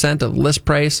 100.3% of list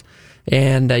price,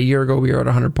 and a year ago we were at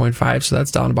 100.5, so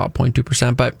that's down about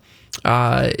 0.2%. But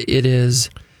it is,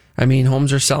 I mean,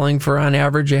 homes are selling for on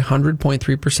average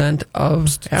 100.3%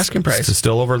 of asking price. It's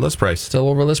still over list price. Still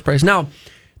over list price. Now,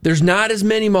 there's not as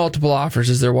many multiple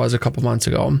offers as there was a couple months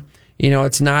ago. You know,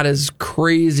 it's not as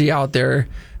crazy out there,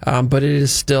 but it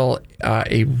is still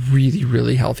a really,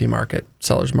 really healthy market,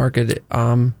 seller's market.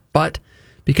 But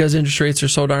because interest rates are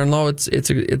so darn low,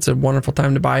 it's a wonderful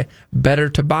time to buy. Better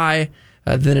to buy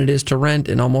than it is to rent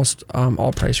in almost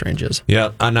all price ranges.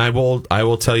 Yeah, and I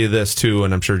will tell you this too,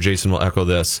 and I'm sure Jason will echo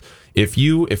this. If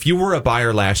you were a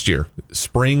buyer last year,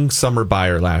 spring summer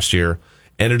buyer last year,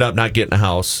 ended up not getting a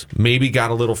house, maybe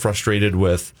got a little frustrated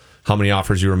with how many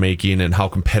offers you were making and how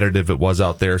competitive it was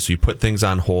out there, so you put things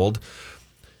on hold,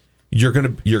 you're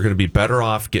gonna be better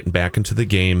off getting back into the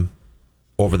game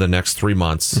over the next 3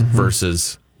 months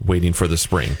versus waiting for the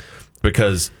spring.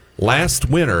 Because last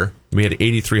winter we had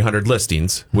 8,300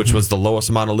 listings, which was the lowest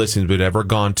amount of listings we'd ever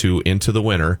gone to into the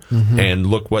winter. And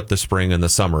look what the spring and the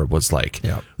summer was like.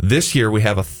 Yep. This year we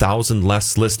have 1,000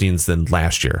 less listings than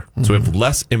last year. So we have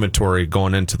less inventory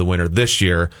going into the winter this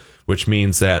year, which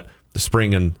means that the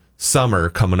spring and summer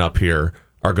coming up here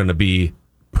are going to be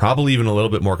probably even a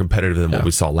little bit more competitive than what we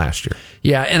saw last year.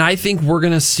 Yeah, and I think we're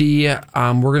going to see a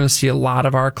lot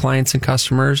of our clients and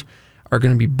customers are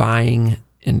going to be buying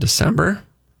in December,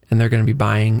 and they're going to be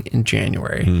buying in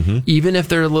January, even if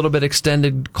they're a little bit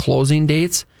extended closing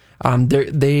dates.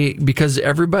 Because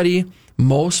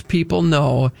most people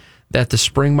know that the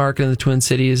spring market in the Twin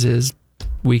Cities is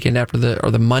weekend after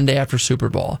the Monday after Super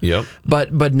Bowl. Yep.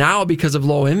 But now, because of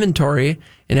low inventory,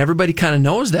 and everybody kind of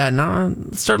knows that, now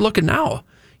let's start looking now.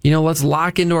 You know, let's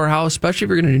lock into our house, especially if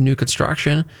you're going to do new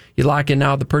construction. You lock in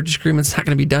now, the purchase agreement's not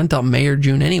going to be done till May or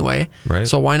June anyway. Right.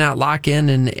 So why not lock in,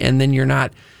 and then you're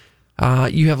not,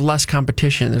 you have less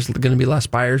competition. There's going to be less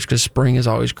buyers because spring is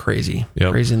always crazy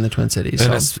in the Twin Cities.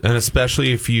 And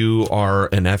especially if you are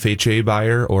an FHA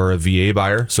buyer or a VA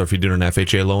buyer. So if you're doing an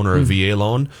FHA loan or a VA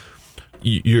loan,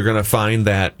 you're going to find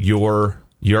that your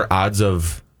odds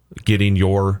of getting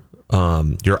your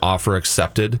offer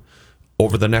accepted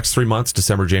over the next 3 months,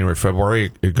 December, January,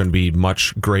 February, are going to be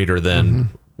much greater than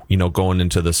going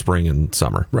into the spring and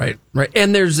summer. Right.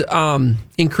 And there's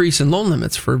increase in loan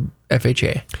limits for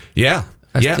FHA. Yeah.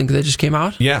 I think they just came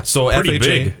out. Yeah. So Pretty FHA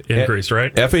big increase,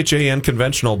 right? FHA and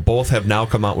conventional both have now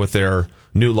come out with their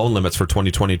new loan limits for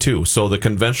 2022. So the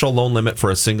conventional loan limit for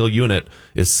a single unit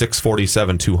is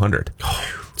 $647,200.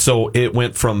 So it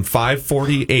went from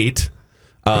 $548,000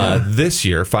 this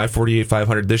year,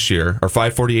 $548,500 this year, or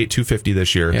 $548,250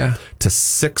 this year, to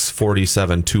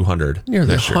 $647,200.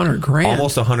 Nearly $100,000.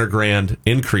 Almost $100,000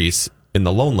 increase in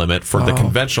the loan limit for the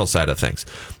conventional side of things.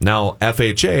 Now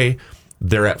FHA,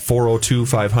 they're at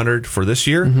 $402,500 for this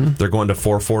year. They're going to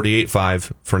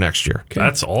 $448,500 for next year. Okay.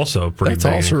 That's also pretty big.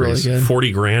 That's also increase. really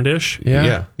good. $40,000-ish.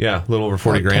 Yeah, a little over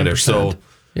 $40,000-ish. So,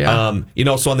 Yeah.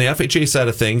 So on the FHA side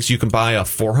of things, you can buy a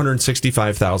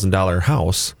 $465,000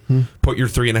 house, put your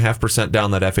 3.5%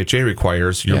 down that FHA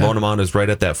requires. Your loan amount is right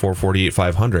at that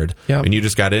 $448,500, and you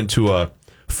just got into a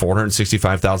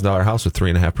 $465,000 house with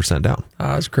 3.5% down.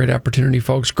 It's a great opportunity,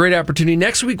 folks. Great opportunity.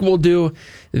 Next week we'll do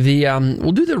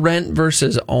the rent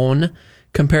versus own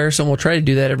comparison. We'll try to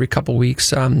do that every couple weeks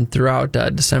throughout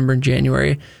December and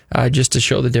January, just to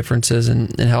show the differences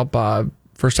and help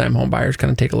first-time home buyers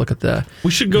kind of take a look at the.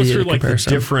 We should go through like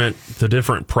comparison. the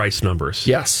different price numbers.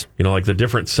 Yes, like the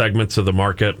different segments of the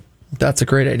market. That's a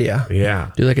great idea.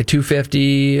 Yeah, do like a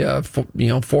 250,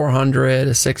 400,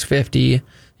 a 650.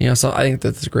 So I think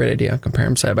that's a great idea. Compare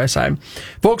them side by side.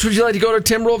 Folks, would you like to go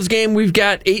to Timberwolves game? We've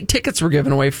got 8 tickets we're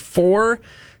giving away. 4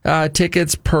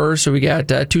 tickets per. So we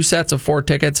got 2 sets of 4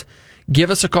 tickets.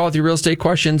 Give us a call with your real estate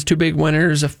questions. 2 big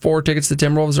winners, 4 tickets to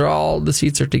Timberwolves. The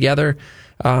seats are together.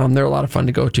 They're a lot of fun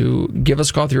to go to. Give us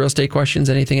a call with your real estate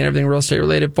questions. Anything and everything real estate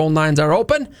related. Phone lines are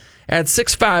open at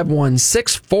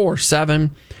 651-647-2910.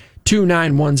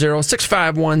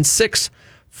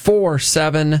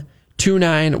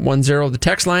 651-647-2910. The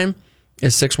text line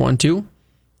is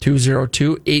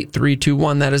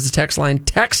 612-202-8321. That is the text line.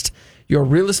 Text your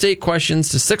real estate questions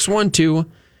to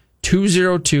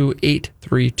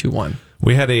 612-202-8321.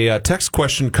 We had a text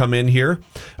question come in here.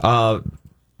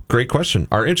 Great question.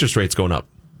 Are interest rates going up?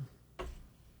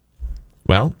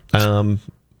 Well,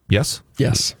 yes.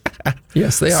 Yes.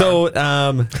 Yes, they are. So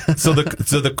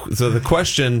the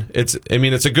question,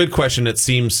 it's a good question. It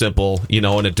seems simple,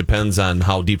 and it depends on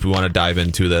how deep we want to dive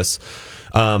into this.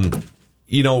 When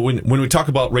we talk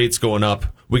about rates going up,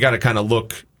 we got to kind of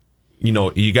look,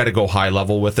 you got to go high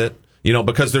level with it.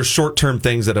 Because there's short-term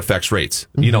things that affects rates.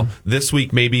 Mm-hmm. This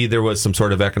week maybe there was some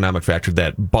sort of economic factor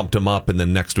that bumped them up, and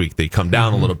then next week they come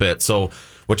down a little bit. So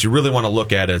what you really want to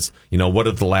look at is, what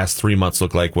did the last 3 months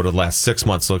look like? What did the last 6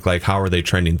 months look like? How are they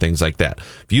trending? Things like that.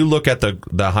 If you look at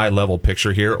the high-level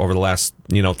picture here over the last,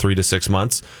 3 to 6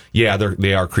 months, yeah,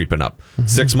 they are creeping up. Mm-hmm.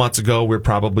 6 months ago, we're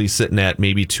probably sitting at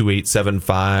maybe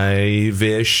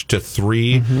 2.875-ish to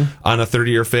 3 on a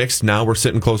 30-year fix. Now we're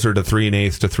sitting closer to 3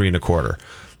 1/8 to 3 1/4.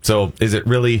 So is it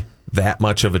really that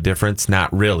much of a difference?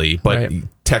 Not really, but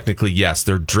technically, yes,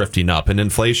 they're drifting up, and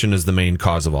inflation is the main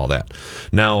cause of all that.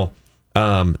 Now,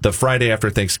 the Friday after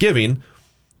Thanksgiving,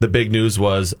 the big news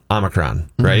was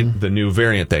Omicron, right? The new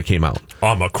variant that came out.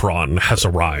 Omicron has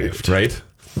arrived. Right?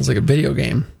 It's like a video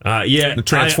game. Yeah, the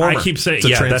Transformer. I keep saying, it's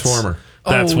a Transformer.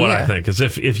 That's what I think. Is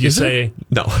if you say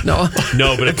no,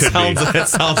 but it could be. It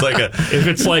sounds like a. If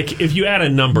it's like if you add a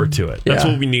number to it, that's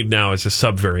what we need now is a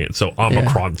subvariant. So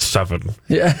Omicron 7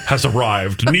 has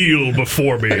arrived. Kneel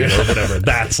before me or whatever.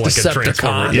 That's like a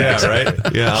Transformer. Yeah, right.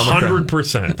 Yeah,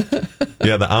 100%.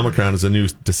 Yeah, the Omicron is a new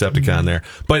Decepticon there.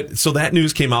 But so that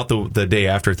news came out the day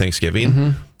after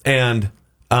Thanksgiving, and.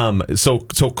 So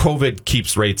COVID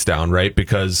keeps rates down, right?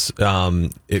 Because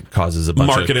it causes a bunch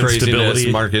of craziness,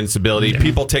 market instability. Yeah.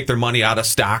 People take their money out of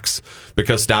stocks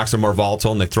because stocks are more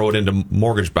volatile, and they throw it into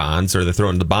mortgage bonds, or they throw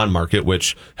it into the bond market,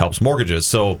 which helps mortgages.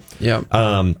 So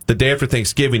the day after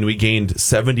Thanksgiving, we gained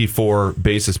 74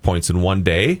 basis points in one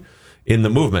day in the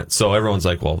movement. So everyone's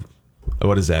like, well,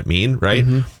 what does that mean, right?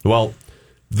 Well,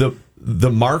 the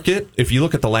market, if you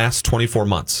look at the last 24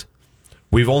 months,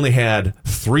 we've only had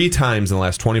 3 times in the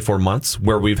last 24 months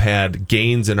where we've had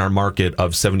gains in our market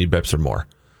of 70 bips or more.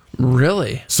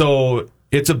 Really? So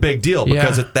it's a big deal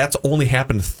because that's only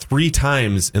happened 3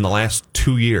 times in the last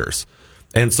 2 years.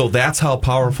 And so that's how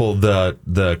powerful the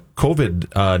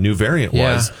COVID new variant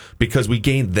was, because we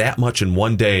gained that much in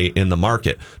one day in the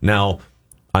market. Now,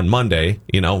 on Monday,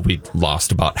 we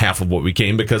lost about half of what we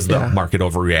gained because the market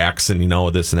overreacts and,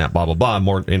 this and that, blah, blah, blah.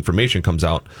 More information comes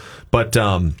out.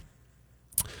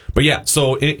 But yeah,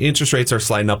 so interest rates are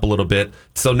sliding up a little bit.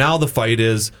 So now the fight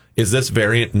is this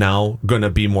variant now going to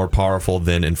be more powerful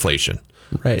than inflation?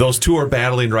 Right. Those two are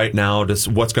battling right now.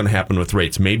 What's going to happen with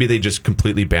rates? Maybe they just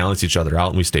completely balance each other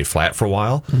out and we stay flat for a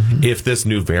while. If this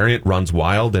new variant runs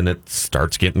wild and it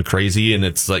starts getting crazy and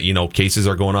it's like, cases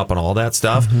are going up and all that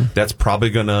stuff, that's probably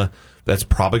going to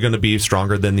be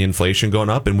stronger than the inflation going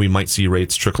up, and we might see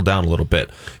rates trickle down a little bit.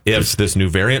 If this new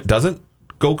variant doesn't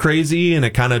go crazy and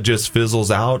it kind of just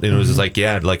fizzles out and it was just like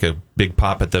a big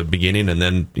pop at the beginning and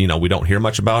then we don't hear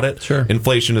much about it,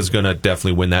 inflation is going to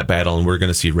definitely win that battle, and we're going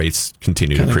to see rates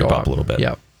continue to creep up a little bit.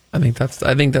 Yeah, I think that's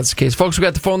the case. Folks, we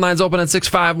got the phone lines open at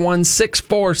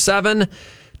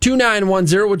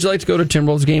 651-647-2910. Would you like to go to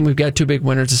Timberwolves game? We've got 2 big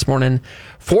winners this morning.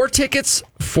 4 tickets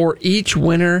for each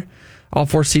winner, all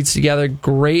 4 seats together.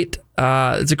 Great.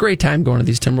 It's a great time going to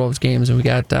these Timberwolves games, and we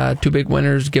got 2 big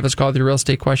winners. Give us a call with your real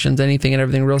estate questions, anything and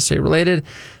everything real estate related.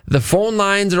 The phone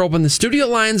lines are open. The studio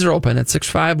lines are open at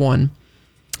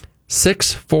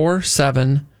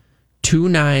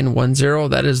 651-647-2910.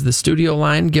 That is the studio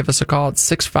line. Give us a call at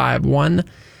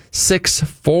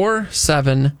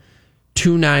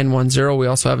 651-647-2910. We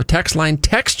also have a text line.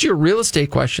 Text your real estate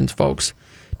questions, folks.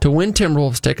 To win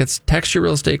Timberwolves tickets, text your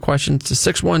real estate questions to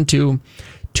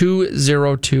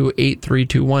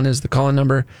 612-202-8321 is the call-in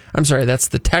number. I'm sorry, that's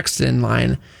the text-in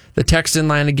line. The text in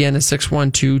line again is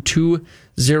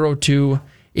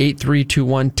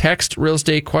 612-202-8321. Text real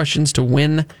estate questions to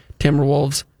win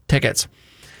Timberwolves tickets.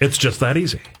 It's just that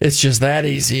easy. It's just that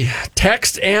easy.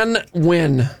 Text and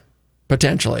win,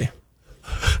 potentially.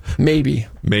 Maybe.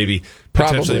 Maybe.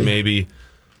 Probably. Potentially, maybe.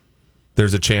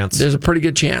 There's a chance. There's a pretty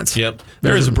good chance. Yep.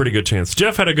 There is a pretty good chance.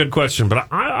 Jeff had a good question, but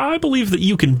I believe that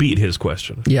you can beat his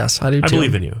question. Yes, I do too. I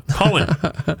believe in you. Call in.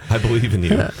 I believe in you.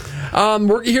 Here's what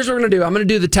we're going to do. I'm going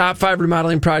to do the top 5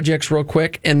 remodeling projects real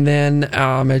quick, and then,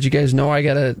 as you guys know, I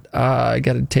gotta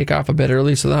take off a bit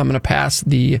early, so then I'm going to pass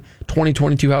the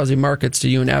 2022 housing markets to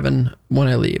you and Evan when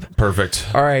I leave. Perfect.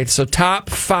 All right, so top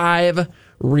 5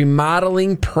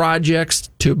 remodeling projects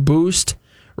to boost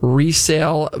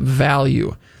resale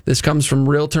value. This comes from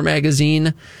Realtor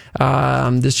Magazine.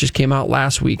 This just came out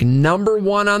last week. Number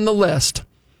 1 on the list,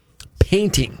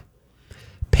 painting.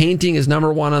 Painting is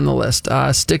number 1 on the list.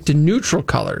 Stick to neutral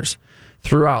colors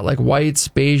throughout, like whites,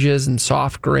 beiges, and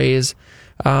soft grays.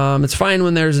 It's fine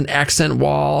when there's an accent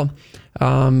wall,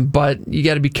 but you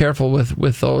got to be careful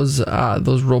with those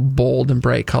real bold and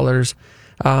bright colors.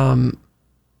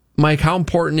 Mike, how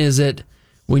important is it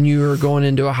when you're going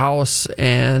into a house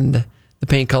and the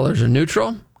paint colors are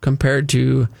neutral compared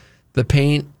to the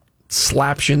paint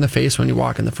slaps you in the face when you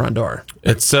walk in the front door?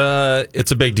 It's a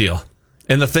big deal.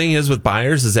 And the thing is with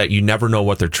buyers is that you never know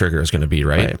what their trigger is going to be,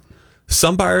 right?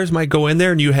 Some buyers might go in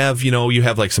there and you have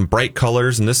like some bright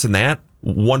colors and this and that.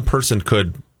 One person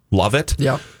could love it.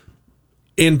 Yep.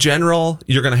 In general,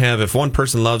 you're going to have, if one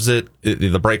person loves it,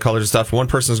 the bright colors and stuff, one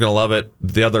person's going to love it.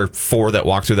 The other 4 that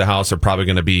walk through the house are probably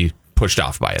going to be pushed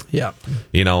off by it. Yeah.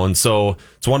 And so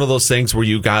it's one of those things where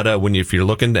you gotta, if you're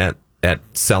looking at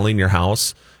selling your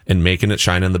house and making it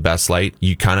shine in the best light,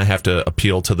 you kind of have to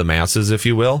appeal to the masses, if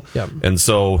you will. Yep. And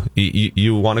so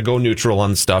you want to go neutral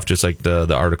on stuff, just like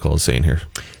the article is saying here.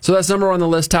 So that's number 1 on the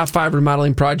list, top 5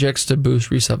 remodeling projects to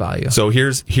boost resale value. So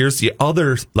here's the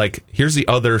other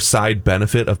side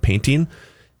benefit of painting: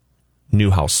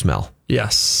 new house smell.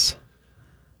 Yes.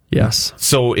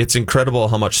 So it's incredible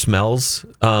how much smells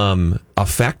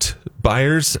affect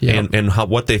buyers and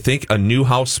what they think. A new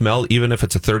house smell, even if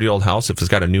it's a 30-year-old house, if it's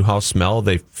got a new house smell,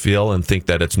 they feel and think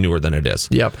that it's newer than it is.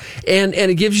 Yep. And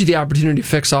it gives you the opportunity to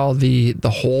fix all the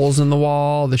holes in the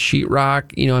wall, the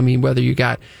sheetrock, whether you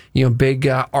got, big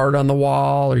art on the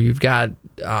wall or you've got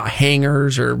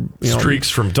hangers or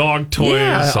streaks from dog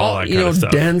toys, all that kind of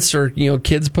stuff. Dents or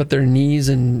kids put their knees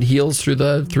and heels through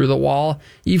the wall.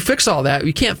 You fix all that.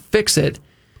 You can't fix it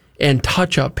and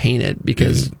touch up paint it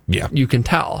because you can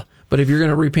tell. But if you're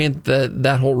going to repaint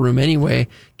that whole room anyway,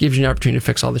 gives you an opportunity to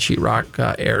fix all the sheetrock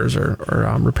errors or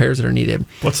repairs that are needed.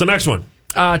 What's the next one?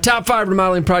 Top 5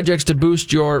 remodeling projects to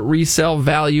boost your resale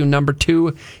value. Number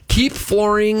 2, keep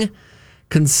flooring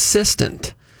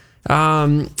consistent.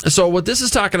 So what this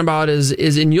is talking about is,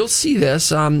 and you'll see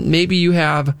this, maybe you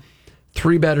have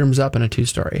 3 bedrooms up in a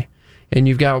 2-story, and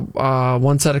you've got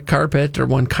one set of carpet or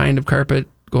one kind of carpet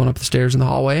going up the stairs in the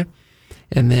hallway,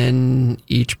 and then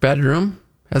each bedroom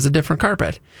has a different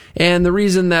carpet. And the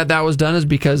reason that was done is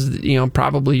because,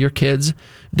 probably your kids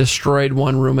destroyed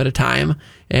one room at a time,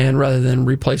 and rather than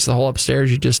replace the whole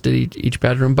upstairs, you just did each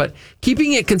bedroom. But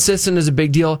keeping it consistent is a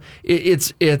big deal.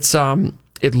 It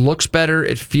looks better.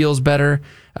 It feels better.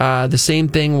 The same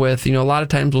thing with, a lot of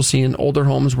times we'll see in older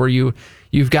homes where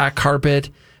you've got carpet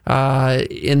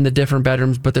in the different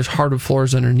bedrooms, but there's hardwood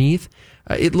floors underneath.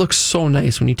 It looks so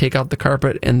nice when you take out the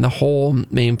carpet and the whole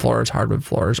main floor is hardwood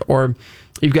floors. Or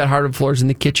you've got hardwood floors in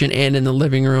the kitchen and in the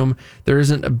living room. There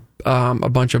isn't a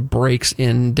bunch of breaks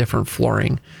in different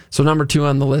flooring. So number 2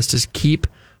 on the list is keep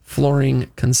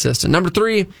flooring consistent. Number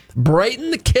 3,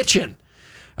 brighten the kitchen.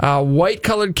 White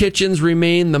colored kitchens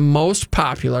remain the most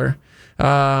popular.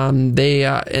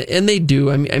 They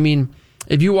do. I mean,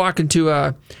 if you walk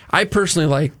into I personally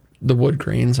like the wood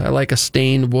grains. I like a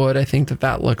stained wood. I think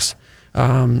that looks,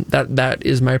 that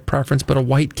is my preference. But a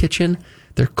white kitchen,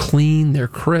 they're clean, they're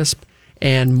crisp,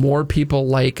 and more people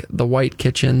like the white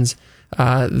kitchens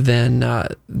than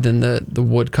the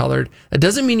wood colored. It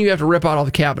doesn't mean you have to rip out all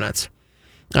the cabinets.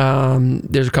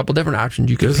 There's a couple different options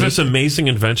you can. There's this amazing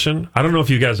invention. I don't know if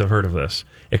you guys have heard of this.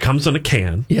 It comes in a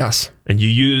can. Yes. And you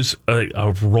use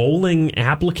a rolling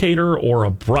applicator or a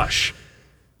brush.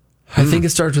 I think it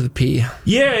starts with a P.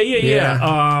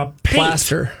 Yeah. Paint.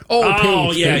 Plaster.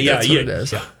 Paint. Yeah. That's what it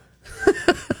is. Yeah.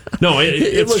 No,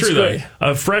 it's looks true great.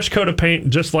 though. A fresh coat of paint,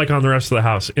 just like on the rest of the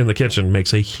house in the kitchen,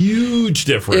 makes a huge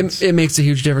difference. It makes a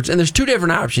huge difference. And there's 2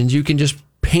 different options. You can just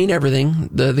paint everything,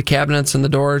 the cabinets and the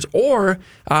doors, or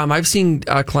I've seen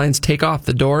clients take off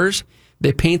the doors,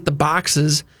 they paint the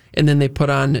boxes, and then they put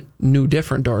on new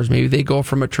different doors. Maybe they go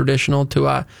from a traditional to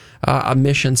a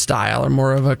mission style or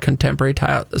more of a contemporary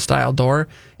style door,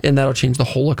 and that'll change the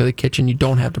whole look of the kitchen. You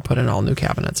don't have to put in all new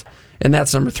cabinets. And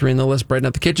that's number 3 on the list, brighten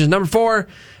up the kitchens. Number 4,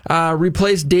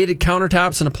 replace dated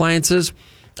countertops and appliances.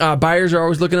 Buyers are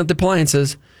always looking at the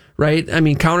appliances, right? I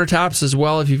mean, countertops as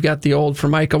well, if you've got the old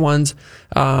Formica ones,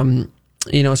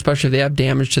 especially if they have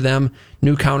damage to them.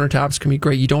 New countertops can be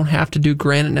great. You don't have to do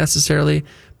granite necessarily,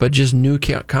 but just new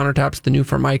countertops. The new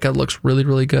Formica looks really,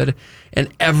 really good.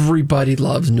 And everybody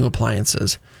loves new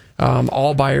appliances.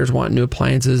 All buyers want new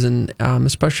appliances, and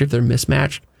especially if they're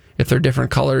mismatched. If they're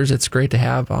different colors, it's great to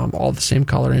have all the same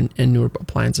color in newer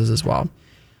appliances as well.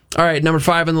 All right, number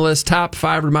 5 on the list, top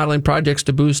 5 remodeling projects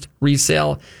to boost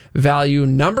resale value.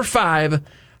 Number 5,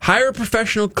 hire a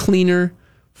professional cleaner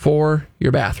for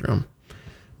your bathroom.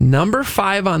 Number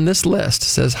 5 on this list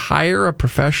says hire a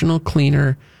professional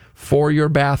cleaner for your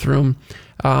bathroom.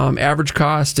 Average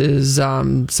cost is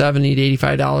 $70 to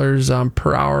 $85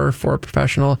 per hour for a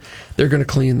professional. They're going to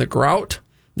clean the grout.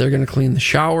 They're going to clean the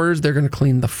showers. They're going to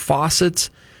clean the faucets.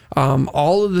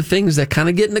 All of the things that kind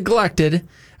of get neglected,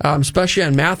 especially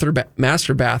on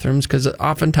master bathrooms, because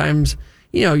oftentimes,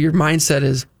 your mindset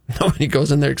is nobody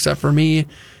goes in there except for me,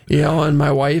 and my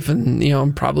wife,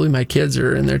 and probably my kids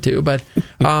are in there too. But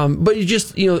you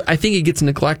just, I think it gets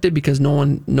neglected because no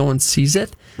one sees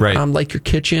it. Right. Like your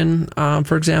kitchen,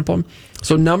 for example.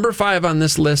 So number 5 on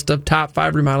this list of top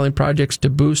 5 remodeling projects to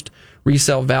boost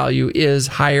resale value is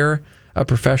hire a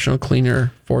professional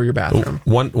cleaner for your bathroom.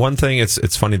 One thing,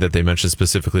 it's funny that they mentioned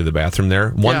specifically the bathroom there.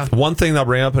 One thing they'll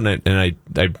bring up, and I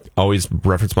always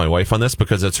reference my wife on this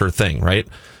because it's her thing, right?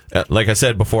 Like I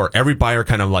said before, every buyer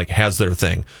kind of like has their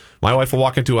thing. My wife will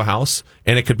walk into a house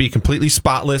and it could be completely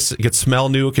spotless. It could smell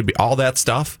new. It could be all that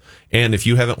stuff. And if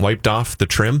you haven't wiped off the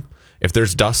trim, if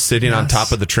there's dust sitting on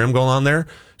top of the trim going on there,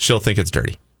 she'll think it's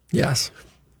dirty. Yes.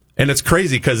 And it's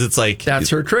crazy because it's like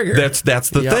that's her trigger. That's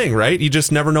the thing, right? You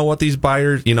just never know what these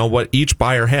buyers, what each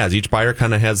buyer has. Each buyer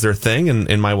kind of has their thing.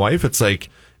 And my wife, it's like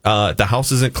the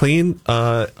house isn't clean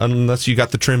unless you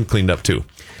got the trim cleaned up too.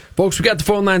 Folks, we got the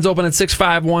phone lines open at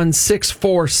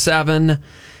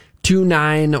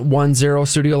 651-647-2910.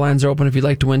 Studio lines are open if you'd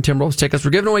like to win Timberwolves tickets.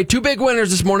 We're giving away 2 big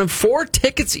winners this morning, 4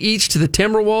 tickets each to the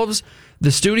Timberwolves.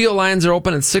 The studio lines are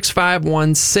open at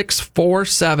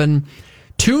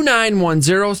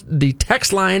 651-647-2910. The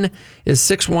text line is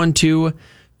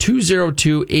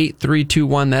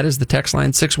 612-202-8321. That is the text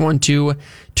line.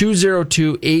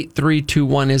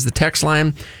 612-202-8321 is the text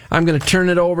line. I'm going to turn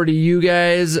it over to you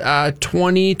guys.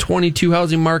 2022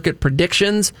 housing market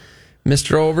predictions.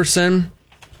 Mr. Overson.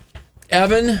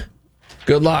 Evan,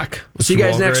 good luck. We'll see you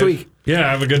guys next week. Yeah,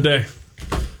 have a good day.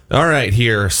 All right,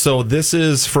 here. So this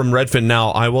is from Redfin.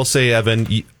 Now, I will say, Evan,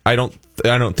 I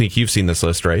don't think you've seen this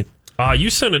list, right?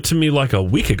 You sent it to me like a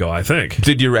week ago, I think.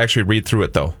 Did you actually read through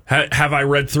it, though? Have I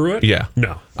read through it? Yeah.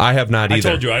 No. I have not either.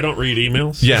 I told you I don't read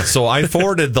emails. Yeah, so I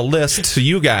forwarded the list to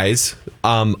you guys.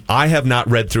 I have not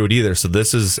read through it either. So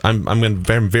this is, I'm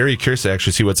very curious to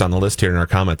actually see what's on the list here in our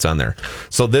comments on there.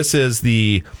 So this is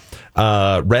the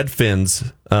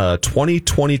Redfin's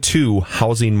 2022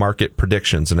 housing market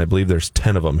predictions, and I believe there's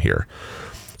 10 of them here.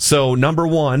 So number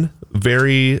 1,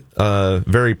 very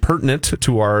pertinent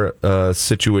to our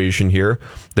situation here.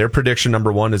 Their prediction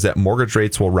number 1 is that mortgage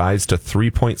rates will rise to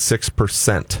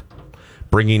 3.6%,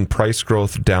 bringing price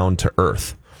growth down to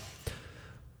earth.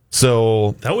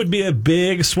 So that would be a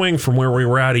big swing from where we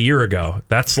were at a year ago.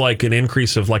 That's like an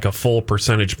increase of like a full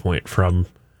percentage point from.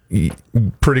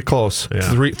 Pretty close.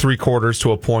 Yeah. Three quarters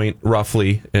to a point,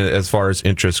 roughly, as far as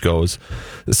interest goes.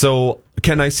 So,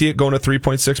 can I see it going to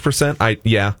 3.6%?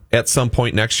 Yeah, at some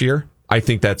point next year. I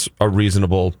think that's a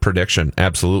reasonable prediction.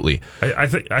 Absolutely. I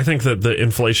think that the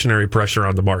inflationary pressure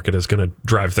on the market is going to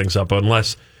drive things up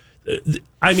unless.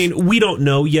 I mean, we don't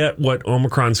know yet what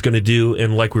Omicron's going to do,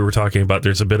 and like we were talking about,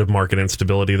 there's a bit of market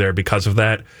instability there because of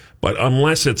that. But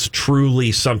unless it's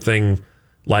truly something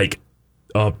like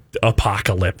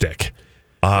apocalyptic,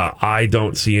 I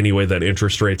don't see any way that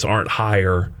interest rates aren't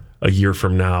higher a year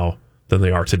from now than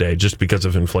they are today, just because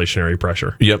of inflationary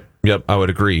pressure. Yep, I would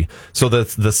agree. So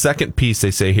the second piece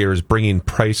they say here is bringing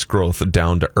price growth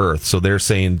down to earth. So they're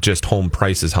saying just home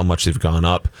prices, how much they've gone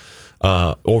up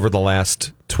over the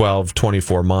last 12,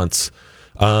 24 months.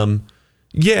 I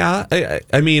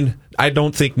mean, I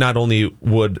don't think not only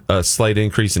would a slight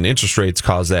increase in interest rates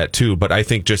cause that too, but I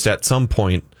think just at some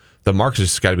point, the market's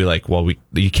just got to be like, well,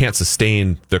 you can't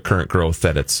sustain the current growth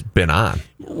that it's been on.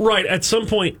 Right. At some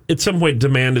point,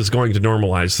 demand is going to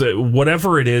normalize.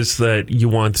 Whatever it is that you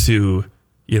want to,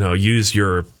 use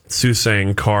your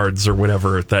soothsaying cards or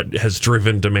whatever that has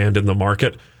driven demand in the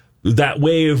market, that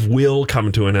wave will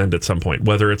come to an end at some point,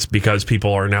 whether it's because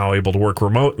people are now able to work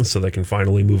remote and so they can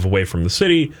finally move away from the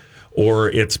city, or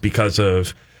it's because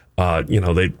of,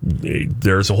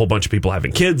 there's a whole bunch of people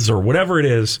having kids or whatever it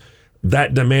is.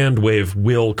 That demand wave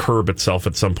will curb itself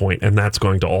at some point, and that's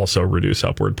going to also reduce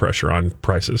upward pressure on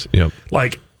prices. Yep.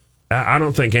 Like, I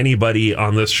don't think anybody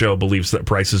on this show believes that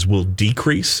prices will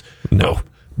decrease. No.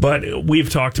 But we've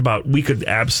talked about, we could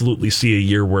absolutely see a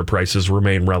year where prices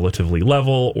remain relatively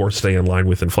level or stay in line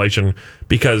with inflation,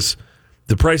 because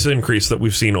the price increase that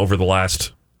we've seen over the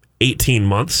last 18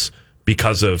 months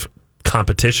because of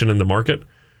competition in the market,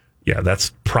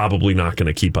 that's probably not going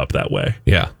to keep up that way.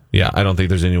 Yeah. I don't think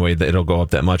there's any way that it'll go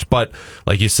up that much. But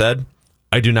like you said,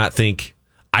 I don't think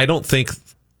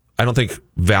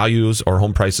values or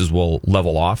home prices will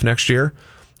level off next year.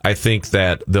 I think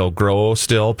that they'll grow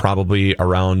still, probably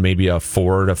around maybe a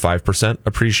 4 to 5%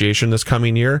 appreciation this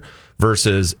coming year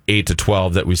versus 8 to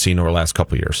 12 that we've seen over the last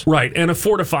couple of years. Right, and a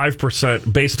 4 to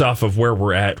 5% based off of where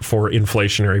we're at for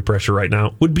inflationary pressure right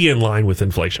now would be in line with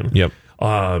inflation. Yep.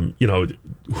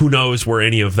 Who knows where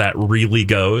any of that really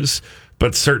goes,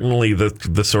 but certainly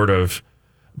the sort of,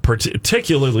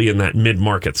 particularly in that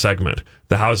mid-market segment,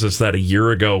 the houses that a year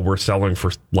ago were selling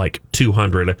for like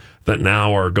 $200 that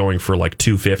now are going for like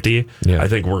 $250. I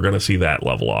think we're going to see that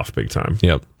level off big time.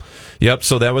 Yep.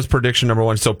 So that was prediction number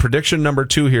 1. So prediction number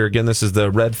 2 here, again, this is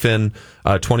the Redfin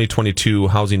 2022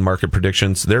 housing market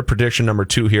predictions. Their prediction number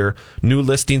 2 here: new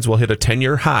listings will hit a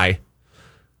 10-year high,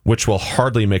 which will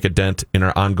hardly make a dent in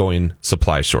our ongoing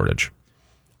supply shortage.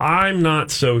 I'm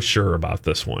not so sure about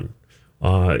this one.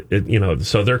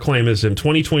 So their claim is in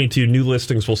 2022, new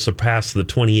listings will surpass the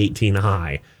 2018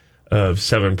 high of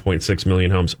 7.6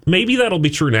 million homes. Maybe that'll be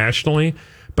true nationally,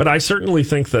 but I certainly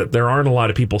think that there aren't a lot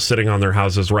of people sitting on their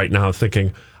houses right now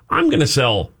thinking, I'm going to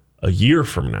sell a year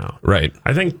from now. Right.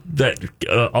 I think that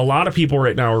a lot of people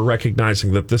right now are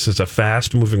recognizing that this is a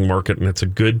fast moving market and it's a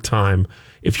good time.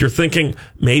 If you're thinking,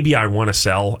 maybe I want to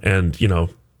sell and,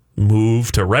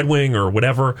 move to Red Wing or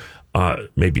whatever,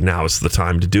 maybe now is the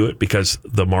time to do it because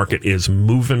the market is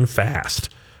moving fast.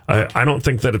 I don't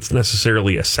think that it's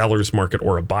necessarily a seller's market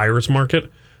or a buyer's market,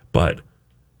 but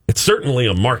it's certainly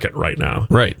a market right now.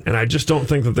 Right. And I just don't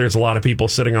think that there's a lot of people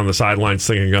sitting on the sidelines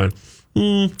thinking,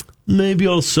 going, maybe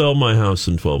I'll sell my house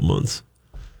in 12 months.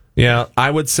 Yeah,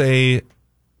 I would say,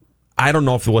 I don't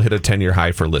know if we'll hit a 10-year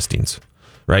high for listings,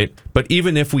 right? But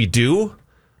even if we do,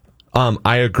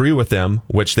 I agree with them,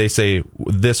 which they say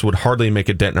this would hardly make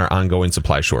a dent in our ongoing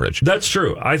supply shortage. That's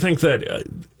true. I think that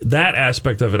that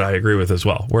aspect of it I agree with as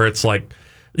well, where it's like,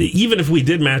 even if we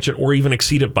did match it or even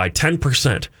exceed it by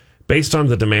 10%, based on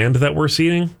the demand that we're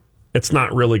seeing, it's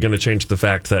not really going to change the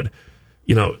fact that,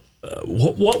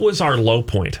 what was our low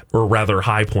point, or rather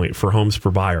high point for homes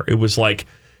per buyer? It was a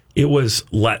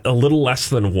little less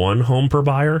than 1 home per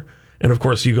buyer. And of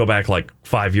course, you go back like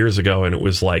 5 years ago and it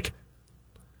was like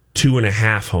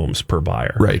 2.5 homes per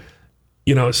buyer. Right.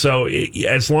 So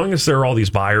as long as there are all these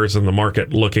buyers in the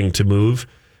market looking to move,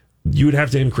 you would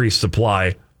have to increase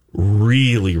supply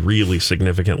really, really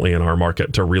significantly in our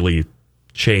market to really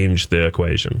change the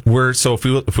equation.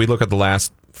 If we look at the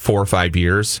last 4 or 5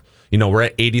 years, we're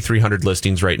at 8,300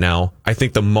 listings right now. I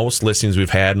think the most listings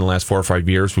we've had in the last 4 or 5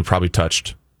 years, we probably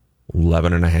touched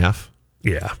 11.5.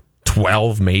 Yeah.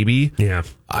 12 maybe. Yeah.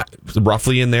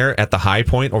 Roughly in there at the high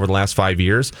point over the last 5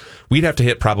 years. We'd have to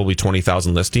hit probably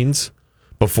 20,000 listings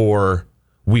before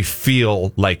we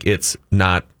feel like it's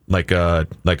not like a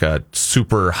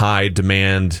super high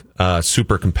demand,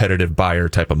 super competitive buyer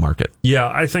type of market. Yeah,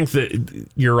 I think that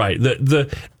you're right.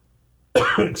 The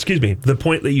excuse me, the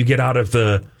point that you get out of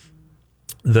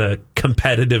the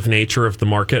competitive nature of the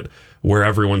market, where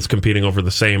everyone's competing over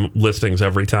the same listings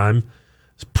every time,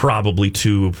 is probably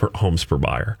 2 homes per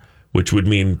buyer, which would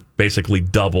mean basically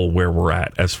double where we're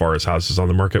at as far as houses on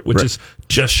the market, which is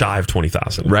just shy of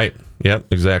 20,000. Right. Yep,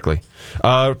 exactly.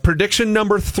 Prediction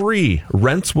number 3,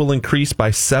 rents will increase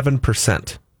by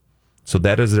 7%. So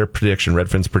that is their prediction,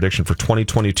 Redfin's prediction for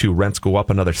 2022. Rents go up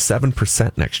another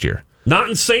 7% next year. Not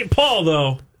in St. Paul,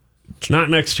 though. Not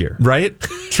next year. Right?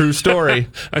 True story.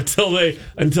 until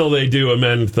they do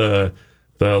amend the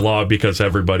law, because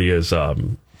everybody is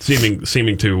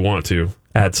seeming to want to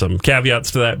add some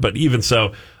caveats to that. But even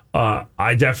so,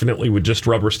 I definitely would just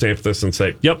rubber stamp this and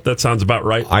say, yep, that sounds about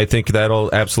right. I think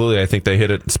I think they hit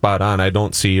it spot on. I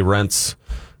don't see rents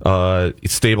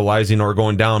stabilizing or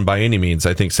going down by any means.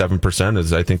 I think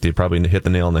 7% I think they probably hit the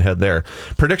nail on the head there.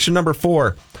 Prediction number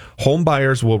 4, home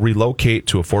buyers will relocate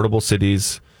to affordable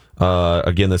cities.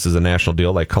 Again, this is a national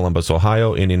deal, like Columbus,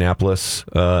 Ohio, Indianapolis,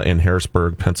 and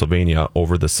Harrisburg, Pennsylvania,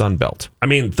 over the Sun Belt. I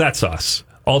mean, that's us.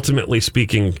 Ultimately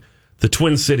speaking, the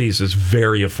Twin Cities is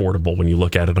very affordable when you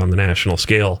look at it on the national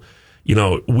scale. You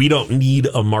know, we don't need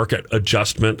a market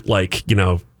adjustment like, you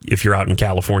know, if you're out in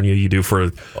California, you do for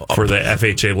the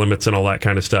FHA limits and all that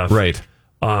kind of stuff. Right.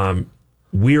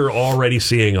 We're already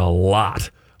seeing a lot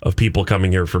of people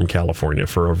coming here from California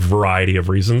for a variety of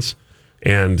reasons.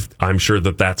 And I'm sure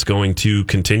that that's going to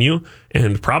continue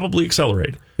and probably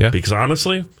accelerate. Yeah. Because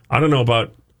honestly, I don't know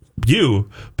about you,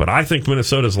 but I think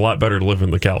Minnesota is a lot better to live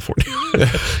in than California.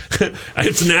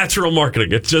 It's natural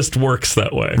marketing. It just works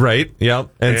that way. Right. Yeah.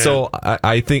 And so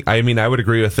I think, I would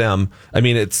agree with them. I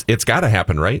mean, it's got to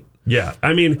happen, right? Yeah.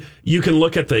 I mean, you can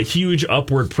look at the huge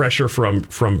upward pressure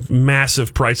from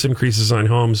massive price increases on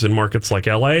homes in markets like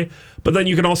LA, but then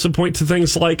you can also point to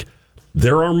things like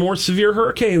there are more severe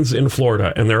hurricanes in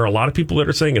Florida, and there are a lot of people that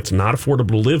are saying it's not affordable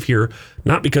to live here,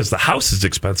 not because the house is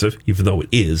expensive, even though it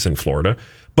is in Florida,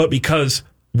 but because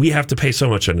we have to pay so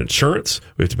much on insurance,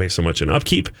 we have to pay so much in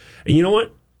upkeep. And you know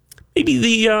what? Maybe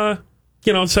the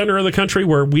center of the country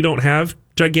where we don't have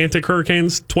gigantic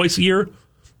hurricanes twice a year,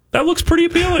 that looks pretty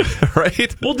appealing.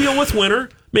 Right? We'll deal with winter.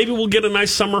 Maybe we'll get a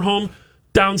nice summer home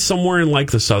down somewhere in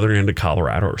like the southern end of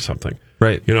Colorado or something.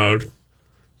 Right. You know,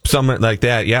 something like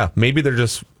that. Yeah. Maybe they're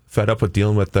just fed up with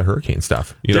dealing with the hurricane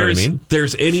stuff. You know what I mean?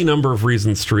 There's any number of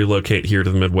reasons to relocate here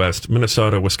to the Midwest,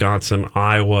 Minnesota, Wisconsin,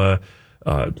 Iowa,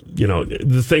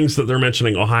 the things that they're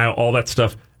mentioning, Ohio, all that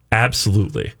stuff.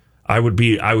 Absolutely. I would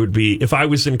be, if I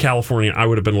was in California, I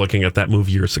would have been looking at that move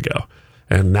years ago.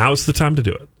 And now's the time to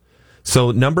do it.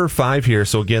 So number 5 here.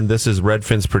 So again, this is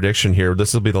Redfin's prediction here.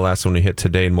 This will be the last one we hit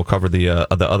today, and we'll cover the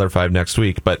other 5 next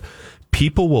week. But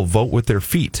people will vote with their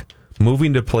feet,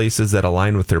 moving to places that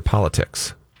align with their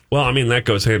politics. Well, I mean, that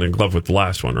goes hand in glove with the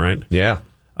last one, right? Yeah.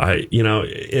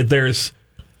 There's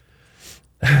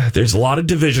a lot of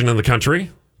division in the country.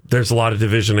 There's a lot of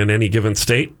division in any given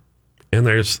state. And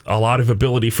there's a lot of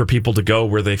ability for people to go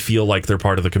where they feel like they're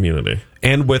part of the community.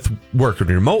 And with working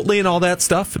remotely and all that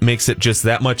stuff, it makes it just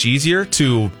that much easier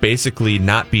to basically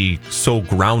not be so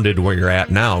grounded where you're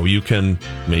at now. You can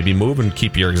maybe move and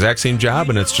keep your exact same job,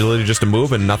 and it's literally just a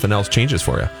move and nothing else changes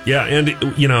for you. Yeah,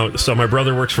 and, so my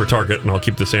brother works for Target, and I'll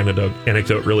keep this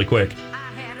anecdote really quick.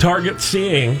 Target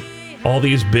seeing all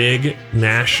these big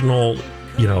national,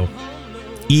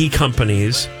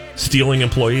 e-companies stealing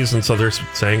employees, and so they're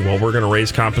saying, well, we're going to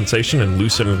raise compensation and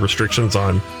loosen restrictions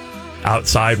on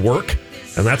outside work,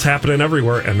 and that's happening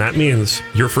everywhere, and that means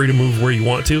you're free to move where you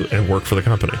want to and work for the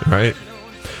company. Right.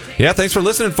 Yeah, thanks for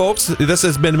listening, folks. This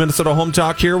has been Minnesota Home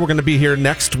Talk here. We're going to be here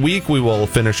next week. We will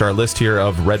finish our list here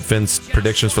of Redfin's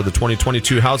predictions for the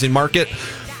 2022 housing market,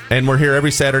 and we're here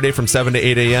every Saturday from 7 to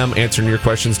 8 a.m. answering your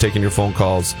questions, taking your phone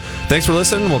calls. Thanks for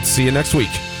listening. We'll see you next week.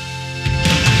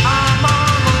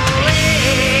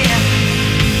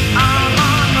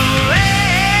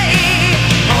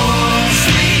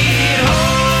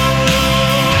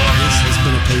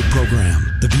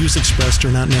 Program. The views expressed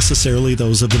are not necessarily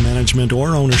those of the management or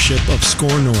ownership of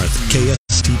SKOR North,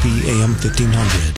 KSTP AM 1500.